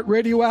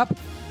iHeartRadio app,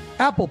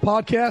 Apple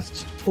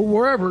Podcasts, or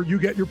wherever you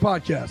get your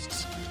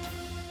podcasts.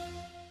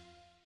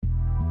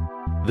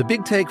 The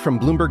Big Take from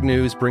Bloomberg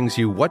News brings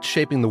you what's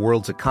shaping the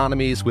world's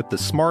economies with the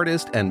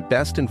smartest and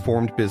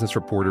best-informed business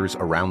reporters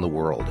around the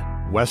world.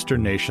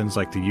 Western nations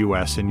like the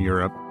U.S. and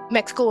Europe.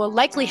 Mexico will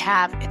likely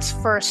have its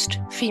first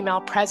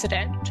female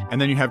president. And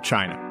then you have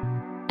China.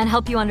 And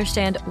help you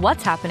understand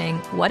what's happening,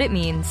 what it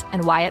means,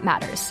 and why it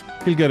matters.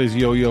 He'll get his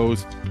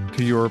yo-yos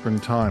to Europe in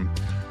time.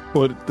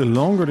 But the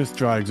longer this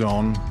drags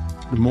on,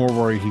 the more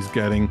worried he's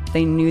getting.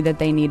 They knew that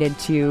they needed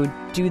to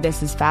do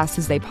this as fast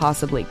as they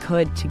possibly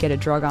could to get a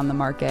drug on the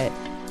market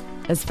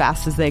as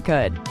fast as they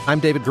could. I'm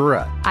David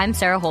Gura. I'm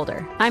Sarah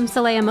Holder. I'm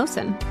Saleha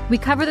Mohsen. We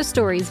cover the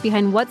stories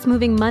behind what's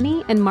moving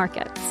money and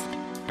markets.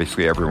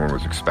 Basically, everyone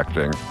was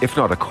expecting, if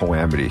not a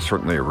calamity,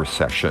 certainly a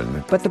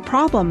recession. But the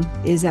problem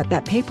is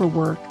that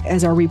paperwork,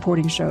 as our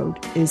reporting showed,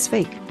 is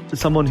fake. As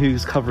someone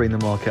who's covering the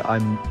market,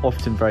 I'm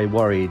often very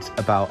worried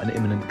about an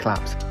imminent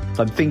collapse.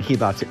 So I'm thinking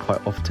about it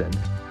quite often.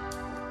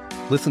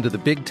 Listen to The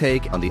Big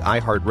Take on the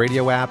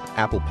iHeartRadio app,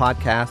 Apple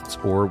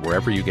Podcasts, or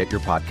wherever you get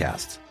your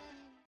podcasts.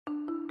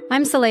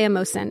 I'm Saleha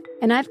Mohsen,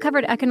 and I've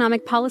covered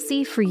economic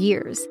policy for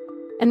years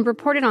and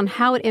reported on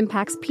how it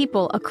impacts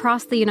people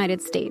across the United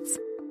States.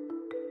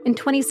 In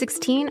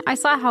 2016, I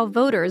saw how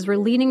voters were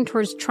leaning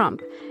towards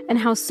Trump and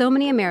how so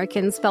many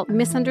Americans felt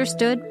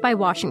misunderstood by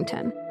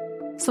Washington.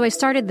 So I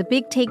started The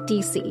Big Take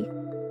DC.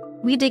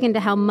 We dig into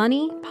how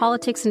money,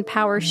 politics, and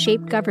power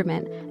shape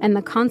government and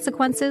the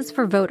consequences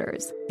for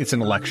voters. It's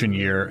an election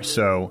year,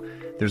 so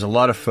there's a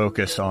lot of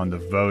focus on the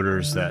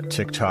voters that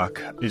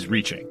TikTok is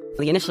reaching.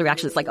 The initial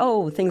reaction is like,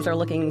 oh, things are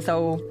looking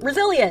so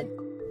resilient.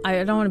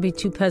 I don't want to be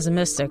too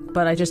pessimistic,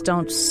 but I just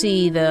don't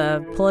see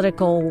the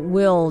political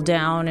will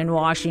down in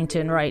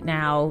Washington right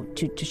now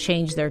to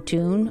change their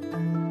tune.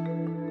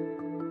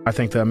 I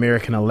think the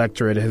American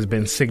electorate has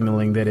been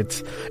signaling that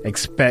it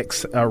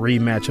expects a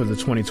rematch of the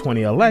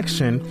 2020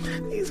 election.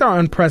 These are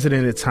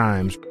unprecedented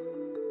times.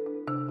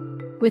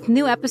 With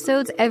new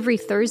episodes every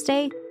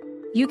Thursday,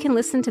 you can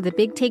listen to The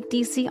Big Take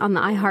DC on the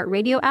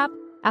iHeartRadio app,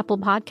 Apple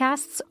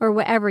Podcasts, or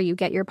wherever you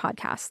get your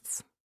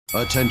podcasts.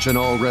 Attention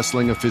all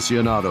wrestling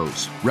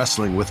aficionados.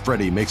 Wrestling with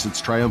Freddie makes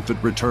its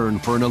triumphant return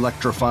for an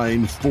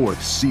electrifying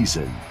 4th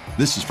season.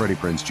 This is Freddie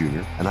Prinze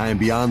Jr., and I am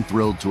beyond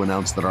thrilled to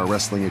announce that our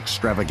wrestling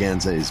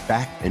extravaganza is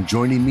back, and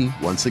joining me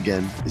once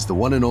again is the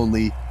one and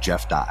only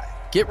Jeff Dye.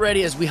 Get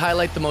ready as we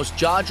highlight the most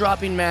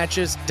jaw-dropping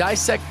matches,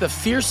 dissect the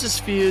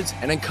fiercest feuds,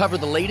 and uncover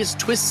the latest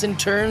twists and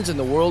turns in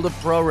the world of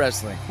pro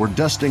wrestling. We're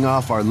dusting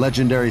off our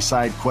legendary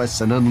side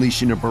quests and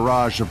unleashing a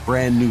barrage of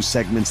brand new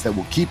segments that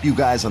will keep you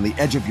guys on the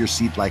edge of your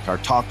seat like our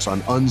talks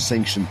on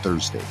Unsanctioned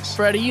Thursdays.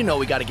 Freddie, you know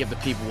we got to give the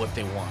people what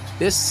they want.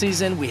 This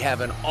season, we have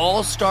an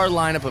all-star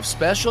lineup of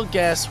special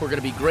guests who are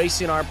going to be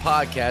gracing our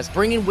podcast,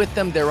 bringing with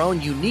them their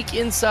own unique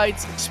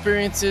insights,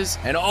 experiences,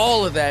 and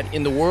all of that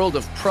in the world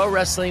of pro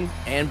wrestling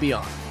and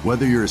beyond.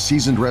 Whether you're a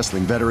seasoned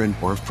wrestling veteran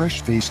or a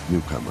fresh-faced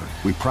newcomer,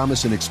 we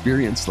promise an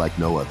experience like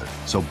no other.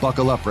 So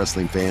buckle up,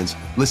 wrestling fans.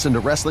 Listen to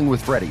Wrestling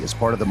with Freddie as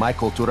part of the My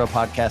Cultura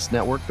Podcast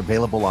Network,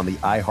 available on the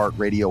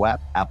iHeartRadio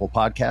app, Apple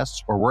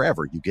Podcasts, or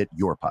wherever you get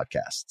your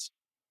podcasts.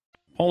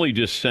 Paulie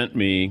just sent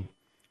me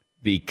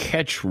the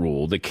catch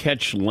rule, the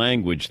catch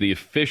language, the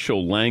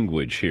official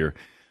language here.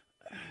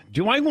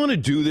 Do I want to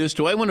do this?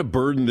 Do I want to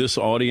burden this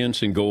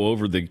audience and go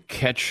over the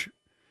catch,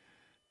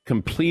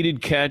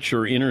 completed catch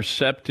or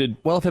intercepted?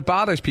 Well, if it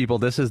bothers people,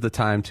 this is the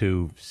time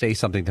to say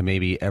something to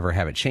maybe ever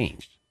have it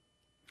changed.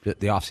 The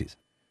offseason.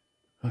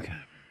 Okay.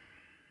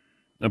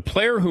 A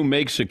player who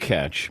makes a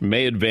catch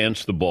may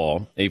advance the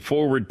ball. A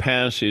forward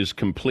pass is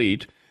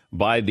complete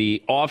by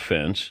the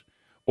offense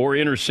or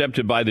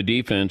intercepted by the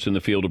defense in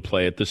the field of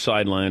play at the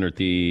sideline or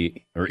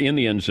in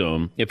the end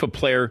zone if a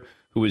player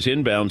who is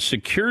inbound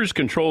secures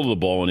control of the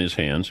ball in his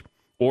hands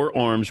or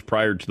arms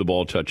prior to the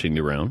ball touching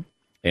the ground,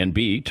 and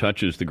B,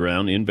 touches the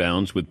ground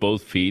inbounds with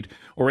both feet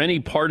or any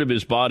part of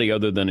his body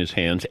other than his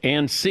hands,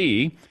 and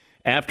C,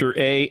 after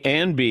A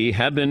and B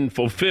have been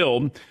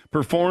fulfilled,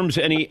 performs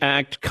any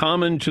act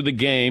common to the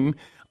game,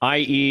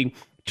 i.e.,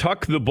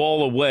 tuck the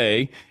ball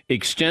away,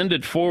 extend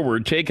it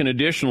forward, take an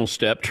additional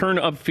step, turn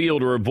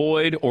upfield or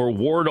avoid or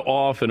ward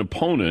off an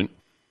opponent,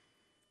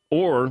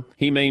 or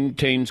he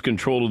maintains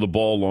control of the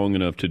ball long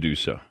enough to do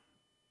so.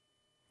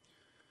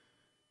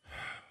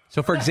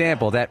 So, for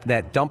example,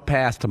 that dump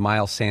pass to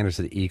Miles Sanders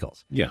of the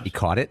Eagles. Yeah. He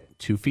caught it.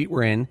 2 feet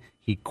were in.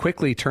 He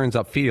quickly turns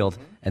upfield,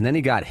 and then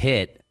he got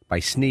hit by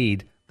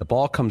Snead. The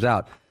ball comes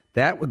out.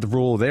 The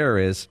rule there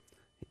is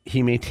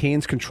he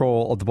maintains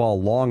control of the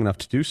ball long enough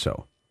to do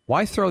so.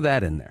 Why throw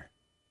that in there?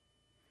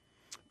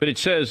 But it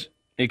says,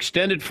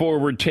 extend it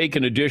forward, take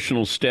an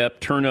additional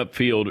step, turn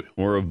upfield,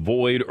 or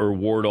avoid or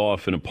ward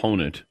off an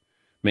opponent.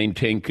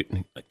 Maintain.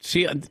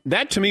 See,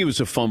 that to me was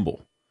a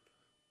fumble.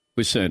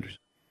 with Sanders.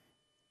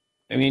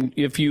 I mean,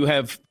 if you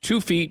have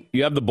 2 feet,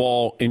 you have the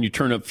ball, and you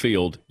turn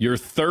upfield, your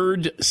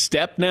third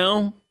step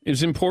now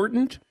is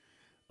important.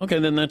 Okay,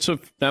 then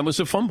that was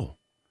a fumble.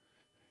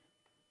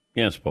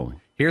 Yes, Paulie.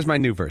 Here's my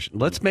new version.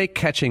 Let's make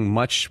catching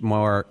much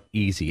more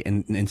easy.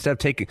 And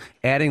instead of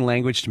adding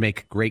language to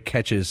make great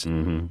catches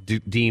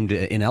deemed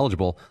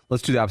ineligible,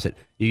 let's do the opposite.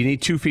 You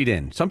need 2 feet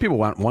in. Some people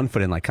want 1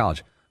 foot in like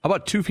college. How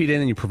about 2 feet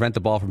in and you prevent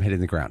the ball from hitting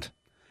the ground?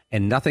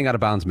 And nothing out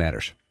of bounds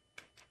matters.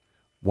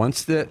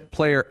 Once the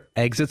player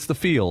exits the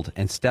field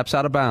and steps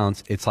out of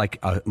bounds, it's like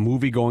a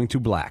movie going to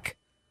black.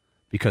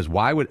 Because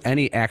why would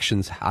any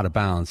actions out of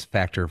bounds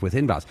factor with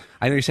inbounds?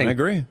 I know you're saying... I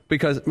agree.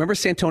 Because remember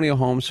Santonio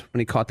Holmes, when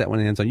he caught that one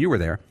in the end zone? You were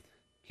there.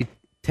 He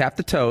tapped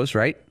the toes,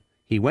 right?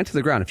 He went to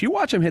the ground. If you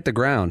watch him hit the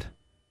ground,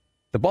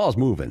 the ball's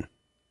moving.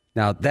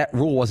 Now, that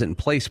rule wasn't in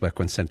place back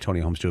when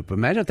Santonio Holmes did it. But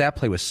imagine if that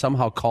play was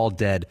somehow called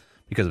dead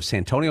because of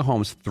Santonio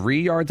Holmes 3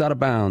 yards out of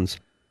bounds.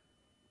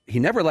 He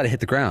never let it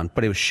hit the ground,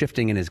 but it was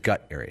shifting in his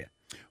gut area.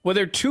 Well,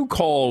 there are 2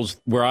 calls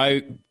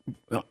where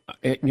the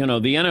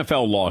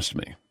NFL lost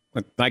me.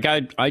 Like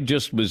I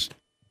just was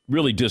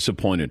really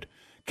disappointed.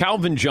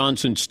 Calvin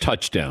Johnson's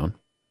touchdown,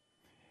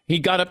 he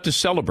got up to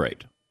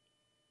celebrate.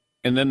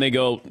 And then they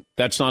go,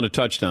 that's not a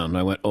touchdown. And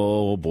I went,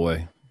 oh,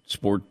 boy,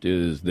 we're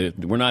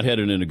not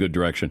headed in a good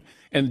direction.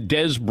 And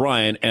Des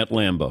Bryant at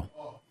Lambeau.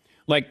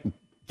 Like,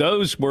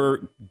 those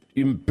were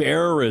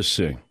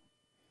embarrassing.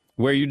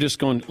 Where you're just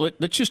going,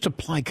 let's just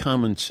apply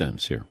common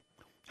sense here.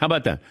 How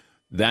about that?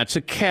 That's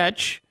a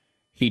catch.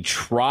 He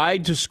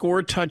tried to score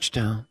a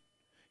touchdown.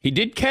 He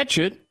did catch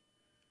it.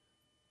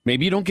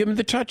 Maybe you don't give him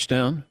the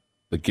touchdown,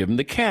 but give him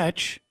the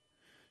catch.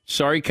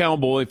 Sorry,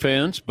 Cowboy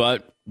fans,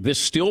 but this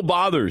still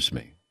bothers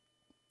me.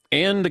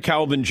 And the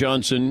Calvin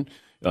Johnson,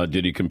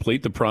 did he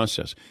complete the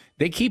process?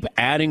 They keep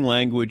adding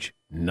language,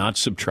 not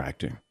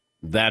subtracting.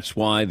 That's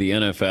why the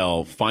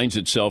NFL finds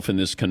itself in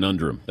this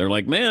conundrum. They're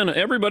like, man,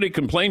 everybody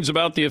complains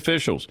about the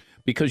officials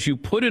because you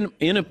put him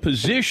in a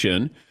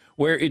position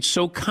where it's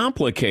so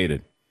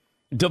complicated.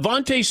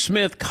 Devontae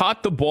Smith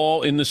caught the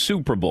ball in the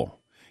Super Bowl.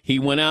 He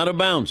went out of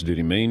bounds. Did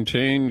he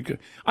maintain?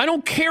 I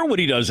don't care what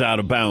he does out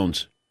of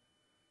bounds.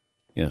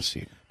 Yes.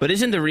 But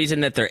isn't the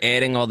reason that they're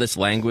adding all this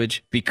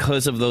language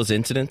because of those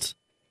incidents?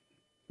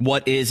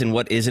 What is and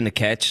what isn't a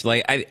catch?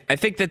 Like I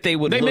think that they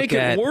would. They make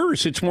it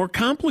worse. It's more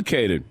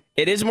complicated.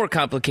 It is more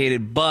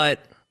complicated,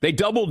 but they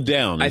doubled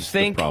down. I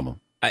think the problem.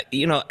 I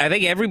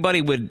think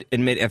everybody would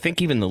admit. I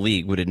think even the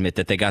league would admit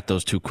that they got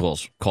those 2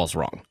 calls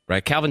wrong.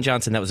 Right? Calvin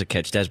Johnson, that was a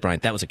catch. Des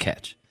Bryant, that was a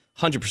catch.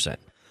 100%.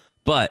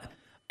 But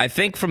I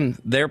think from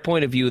their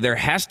point of view, there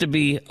has to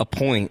be a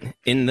point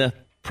in the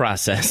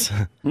process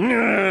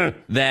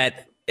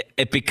that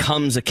it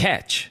becomes a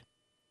catch.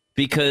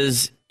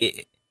 Because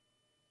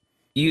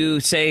you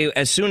say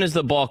as soon as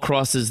the ball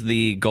crosses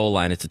the goal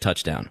line, it's a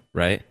touchdown,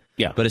 right?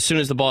 Yeah. But as soon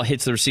as the ball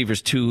hits the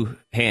receiver's 2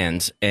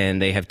 hands and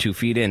they have 2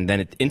 feet in, then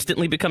it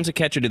instantly becomes a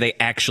catch, or do they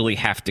actually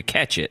have to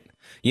catch it?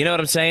 You know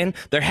what I'm saying?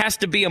 There has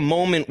to be a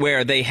moment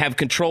where they have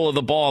control of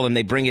the ball and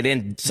they bring it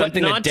in.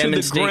 Something that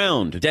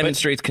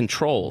demonstrates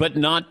control. But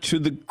not to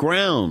the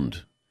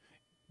ground.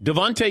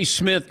 Devontae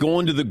Smith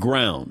going to the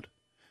ground.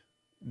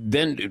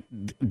 Then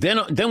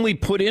we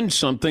put in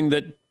something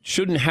that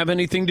shouldn't have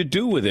anything to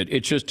do with it.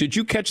 It's just, did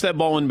you catch that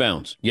ball in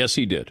bounds? Yes,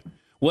 he did.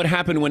 What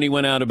happened when he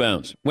went out of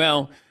bounds?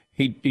 Well,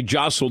 he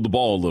jostled the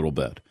ball a little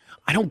bit.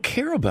 I don't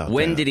care about that.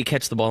 When did he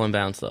catch the ball in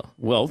bounds, though?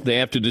 Well, they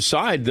have to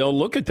decide. They'll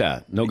look at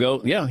that. They'll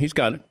go, yeah, he's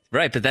got it.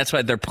 Right, but that's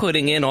why they're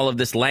putting in all of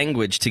this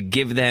language to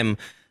give them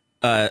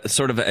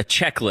sort of a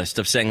checklist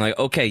of saying, like,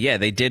 okay, yeah,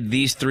 they did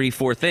these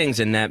 3-4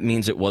 things, and that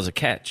means it was a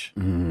catch.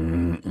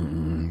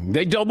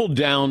 They doubled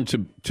down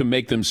to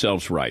make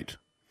themselves right.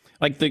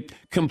 Like, they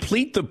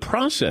complete the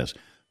process.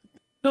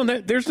 No,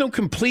 there's no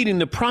completing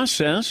the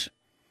process.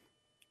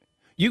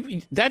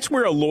 That's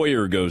where a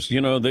lawyer goes,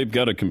 they've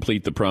got to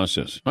complete the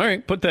process. All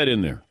right, put that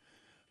in there.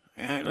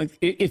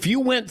 If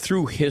you went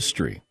through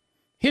history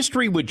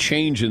would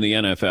change in the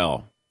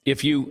NFL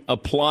if you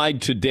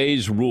applied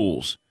today's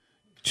rules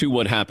to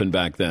what happened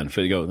back then. If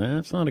they go,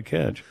 that's not a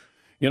catch.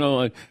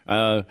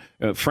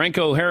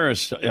 Franco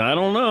Harris, I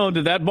don't know.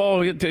 Did that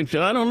ball, I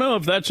don't know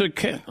if that's a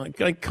catch.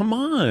 Like, come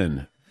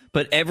on.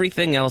 But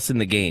everything else in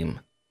the game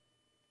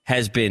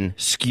has been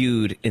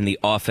skewed in the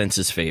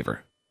offense's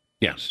favor.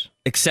 Yes.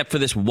 Except for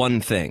this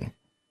one thing.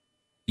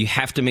 You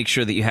have to make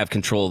sure that you have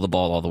control of the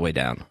ball all the way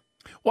down.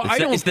 Well,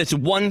 it's this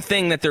one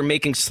thing that they're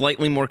making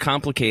slightly more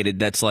complicated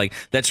that's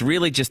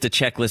really just a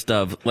checklist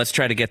of let's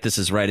try to get this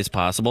as right as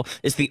possible.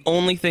 It's the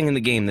only thing in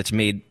the game that's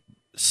made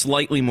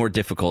slightly more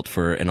difficult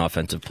for an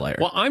offensive player.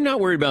 Well, I'm not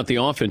worried about the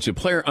offensive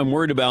player. I'm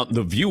worried about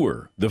the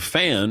viewer, the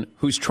fan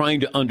who's trying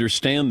to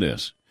understand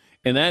this.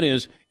 And that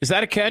is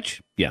that a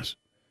catch? Yes.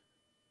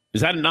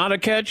 Is that not a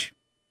catch?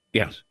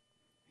 Yes.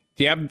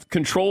 Do you have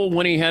control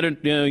when he had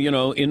it,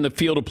 in the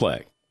field of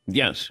play?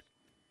 Yes.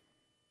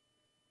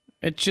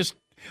 It's just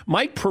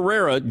Mike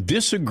Pereira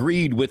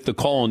disagreed with the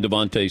call on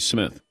Devontae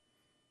Smith.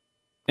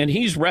 And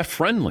he's ref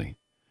friendly.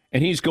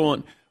 And he's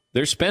going,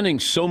 they're spending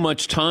so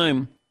much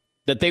time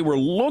that they were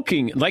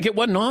looking like it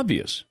wasn't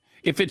obvious.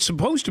 If it's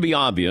supposed to be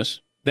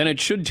obvious, then it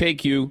should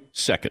take you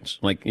seconds.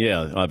 Like,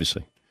 yeah,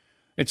 obviously.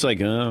 It's like,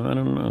 I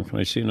don't know. Can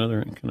I see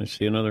another?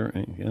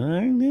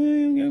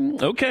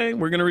 Okay,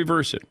 we're going to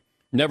reverse it.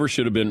 Never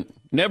should have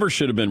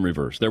been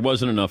reversed. There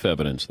wasn't enough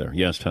evidence there.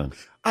 Yes, Tom.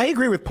 I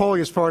agree with Paulie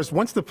as far as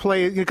once the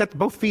play, you got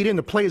both feet in,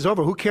 the play is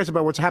over. Who cares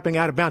about what's happening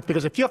out of bounds?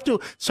 Because if you have to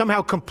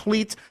somehow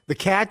complete the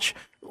catch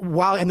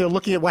and they're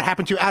looking at what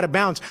happened to you out of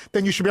bounds,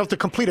 then you should be able to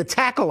complete a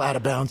tackle out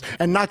of bounds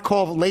and not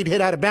call late hit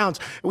out of bounds.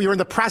 You're in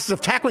the process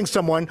of tackling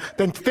someone,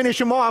 then finish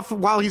him off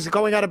while he's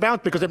going out of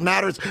bounds because it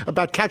matters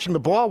about catching the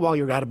ball while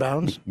you're out of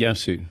bounds.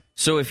 Yes,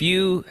 So if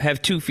you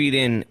have 2 feet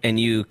in and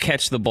you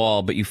catch the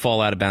ball, but you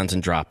fall out of bounds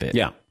and drop it.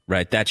 Yeah.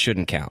 Right, that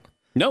shouldn't count.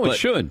 No, it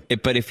should.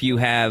 But if you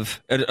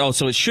have...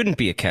 so it shouldn't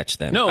be a catch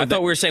then. No. I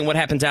thought we were saying what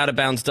happens out of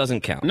bounds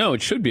doesn't count. No,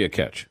 it should be a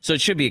catch. So it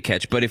should be a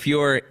catch. But if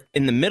you're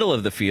in the middle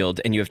of the field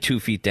and you have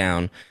 2 feet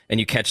down and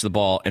you catch the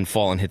ball and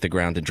fall and hit the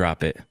ground and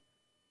drop it,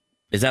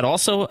 is that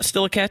also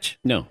still a catch?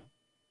 No.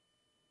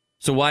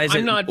 So why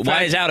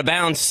is out of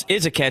bounds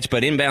is a catch,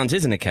 but inbounds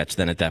isn't a catch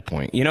then at that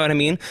point? You know what I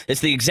mean?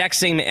 It's the exact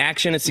same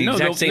action. It's the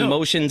exact same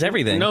motions,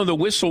 everything. No, the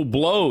whistle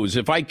blows.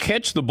 If I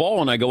catch the ball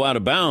and I go out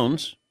of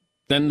bounds,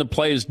 then the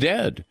play is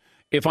dead.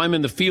 If I'm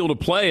in the field of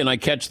play and I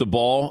catch the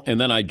ball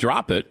and then I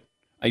drop it,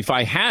 if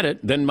I had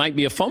it, then it might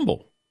be a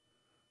fumble.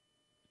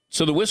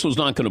 So the whistle's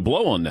not going to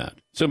blow on that.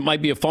 So it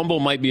might be a fumble,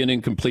 might be an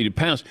incompleted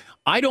pass.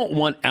 I don't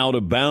want out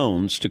of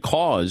bounds to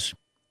cause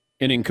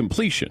an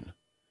incompletion.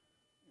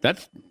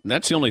 That's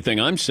the only thing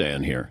I'm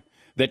saying here.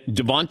 That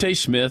Devontae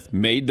Smith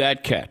made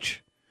that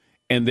catch,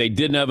 and they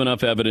didn't have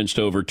enough evidence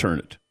to overturn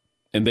it.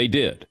 And they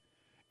did.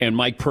 And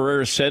Mike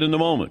Pereira said in the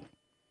moment,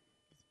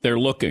 they're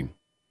looking.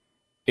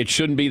 It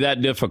shouldn't be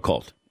that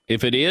difficult.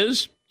 If it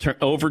is,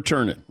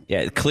 overturn it.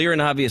 Yeah, clear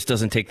and obvious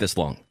doesn't take this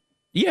long.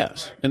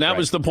 Yes, and that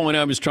was the point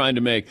I was trying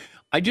to make.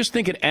 I just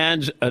think it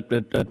adds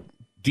a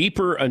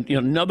deeper,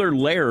 another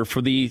layer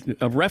for the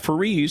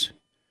referees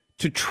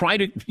to try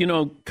to,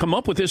 come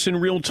up with this in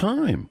real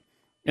time.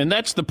 And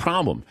that's the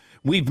problem.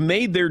 We've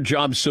made their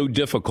job so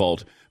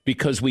difficult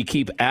because we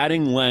keep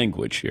adding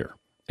language here.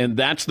 And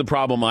that's the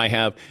problem I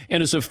have.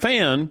 And as a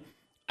fan,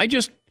 I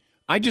just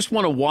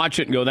want to watch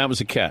it and go, that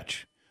was a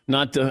catch.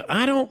 Not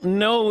I don't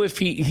know if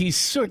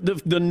he's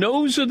the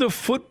nose of the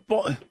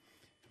football.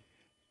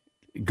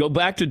 Go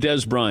back to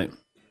Dez Bryant.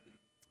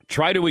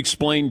 Try to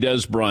explain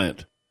Dez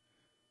Bryant.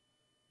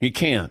 He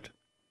can't.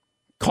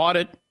 Caught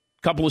it,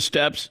 couple of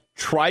steps,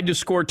 tried to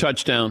score a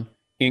touchdown,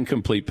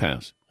 incomplete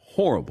pass.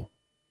 Horrible.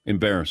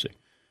 Embarrassing.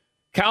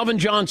 Calvin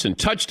Johnson,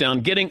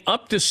 touchdown, getting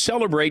up to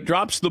celebrate,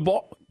 drops the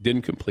ball.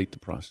 Didn't complete the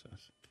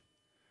process.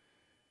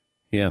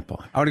 Yeah,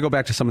 Paul. I want to go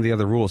back to some of the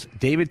other rules.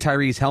 David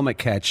Tyree's helmet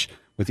catch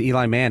with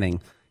Eli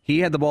Manning, he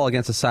had the ball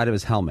against the side of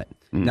his helmet.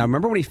 Now,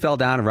 remember when he fell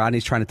down and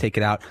Rodney's trying to take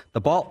it out? The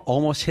ball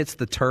almost hits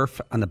the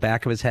turf on the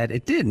back of his head.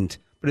 It didn't,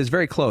 but it was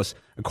very close.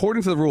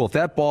 According to the rule, if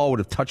that ball would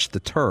have touched the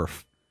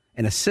turf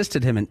and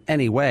assisted him in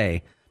any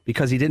way,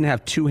 because he didn't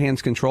have two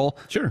hands control,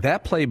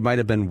 that play might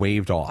have been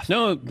waved off.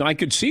 No, I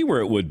could see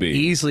where it would be.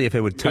 Easily if it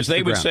would touch the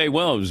ground. Because they would say,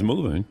 well, it was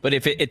moving. But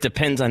if it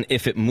depends on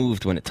if it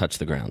moved when it touched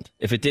the ground.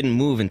 If it didn't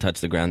move and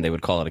touch the ground, they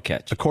would call it a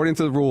catch. According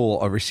to the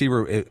rule, a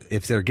receiver,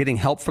 if they're getting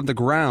help from the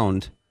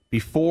ground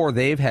before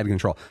they've had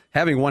control,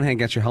 having one hand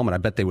against your helmet, I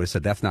bet they would have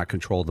said that's not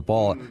control of the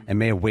ball and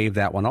may have waved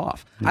that one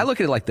off. I look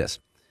at it like this.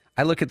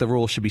 I look at the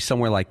rule should be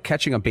somewhere like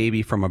catching a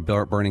baby from a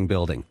burning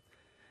building.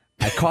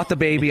 I caught the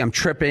baby, I'm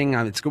tripping,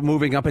 it's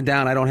moving up and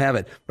down, I don't have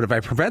it. But if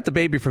I prevent the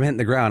baby from hitting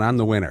the ground, I'm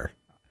the winner.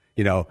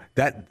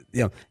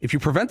 If you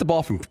prevent the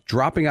ball from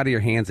dropping out of your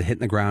hands and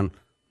hitting the ground,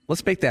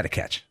 let's make that a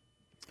catch.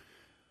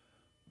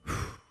 I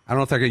don't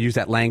know if they're going to use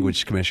that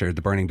language, Commissioner,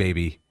 the burning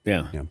baby,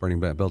 burning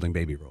building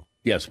baby rule.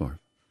 Yes, Mark.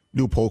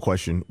 New poll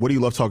question. What do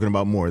you love talking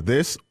about more,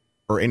 this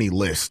or any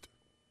list?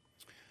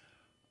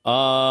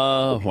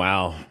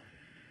 Wow.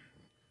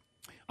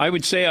 I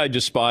would say I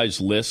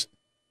despise lists.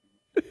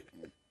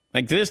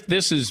 Like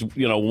this is,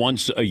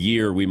 once a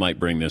year we might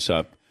bring this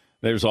up.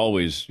 There's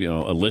always,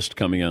 a list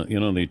coming out,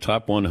 the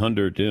top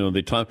 100,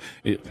 the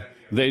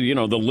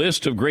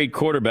list of great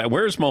quarterbacks.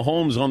 Where's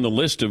Mahomes on the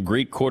list of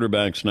great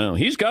quarterbacks now?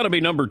 He's got to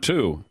be number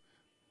 2.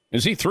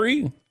 Is he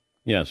 3?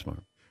 Yes, Mark.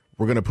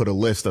 We're going to put a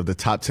list of the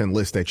top 10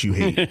 lists that you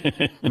hate.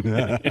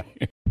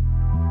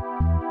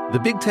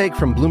 The Big Take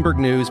from Bloomberg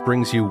News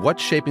brings you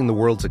what's shaping the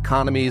world's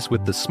economies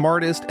with the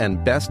smartest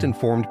and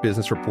best-informed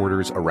business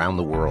reporters around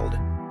the world.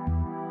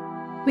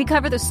 We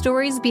cover the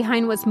stories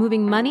behind what's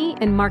moving money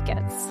and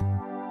markets,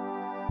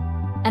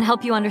 and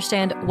help you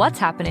understand what's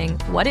happening,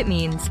 what it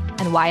means,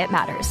 and why it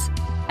matters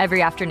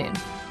every afternoon.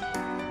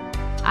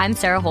 I'm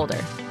Sarah Holder.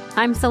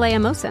 I'm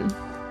Saleha Mohsin.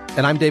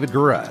 And I'm David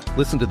Gura.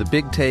 Listen to The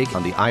Big Take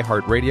on the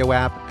iHeartRadio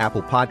app,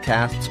 Apple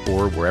Podcasts,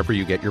 or wherever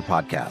you get your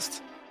podcasts.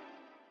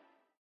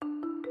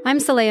 I'm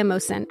Saleha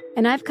Mohsin,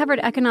 and I've covered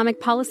economic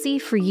policy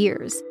for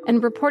years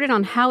and reported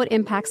on how it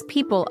impacts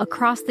people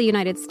across the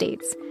United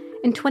States.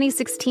 In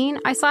 2016,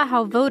 I saw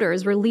how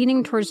voters were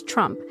leaning towards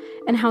Trump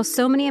and how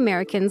so many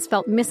Americans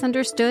felt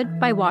misunderstood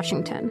by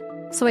Washington.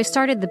 So I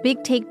started The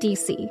Big Take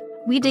DC,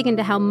 we dig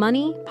into how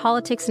money,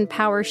 politics, and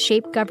power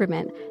shape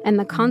government and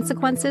the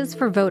consequences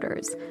for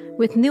voters.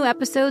 With new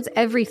episodes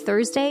every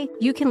Thursday,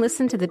 you can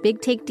listen to The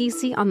Big Take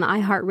DC on the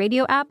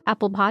iHeartRadio app,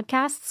 Apple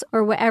Podcasts,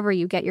 or wherever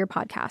you get your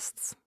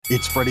podcasts.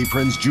 It's Freddie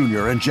Prinze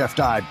Jr. and Jeff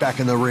Dye back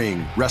in the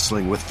ring.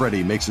 Wrestling with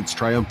Freddie makes its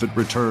triumphant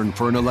return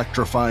for an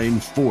electrifying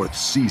 4th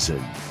season.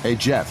 Hey,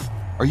 Jeff,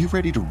 are you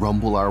ready to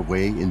rumble our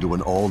way into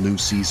an all-new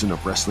season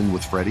of Wrestling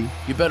with Freddie?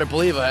 You better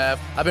believe I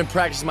have. I've been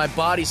practicing my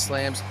body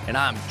slams, and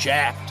I'm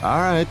jacked. All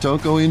right,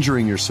 don't go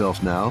injuring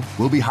yourself now.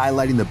 We'll be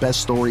highlighting the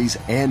best stories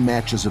and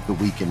matches of the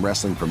week in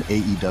wrestling from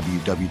AEW,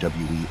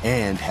 WWE,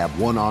 and have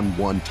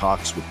one-on-one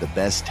talks with the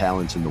best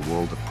talents in the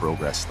world of pro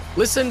wrestling.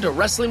 Listen to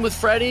Wrestling with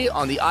Freddie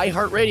on the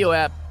iHeartRadio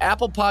app,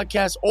 Apple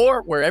Podcasts,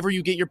 or wherever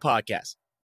you get your podcasts.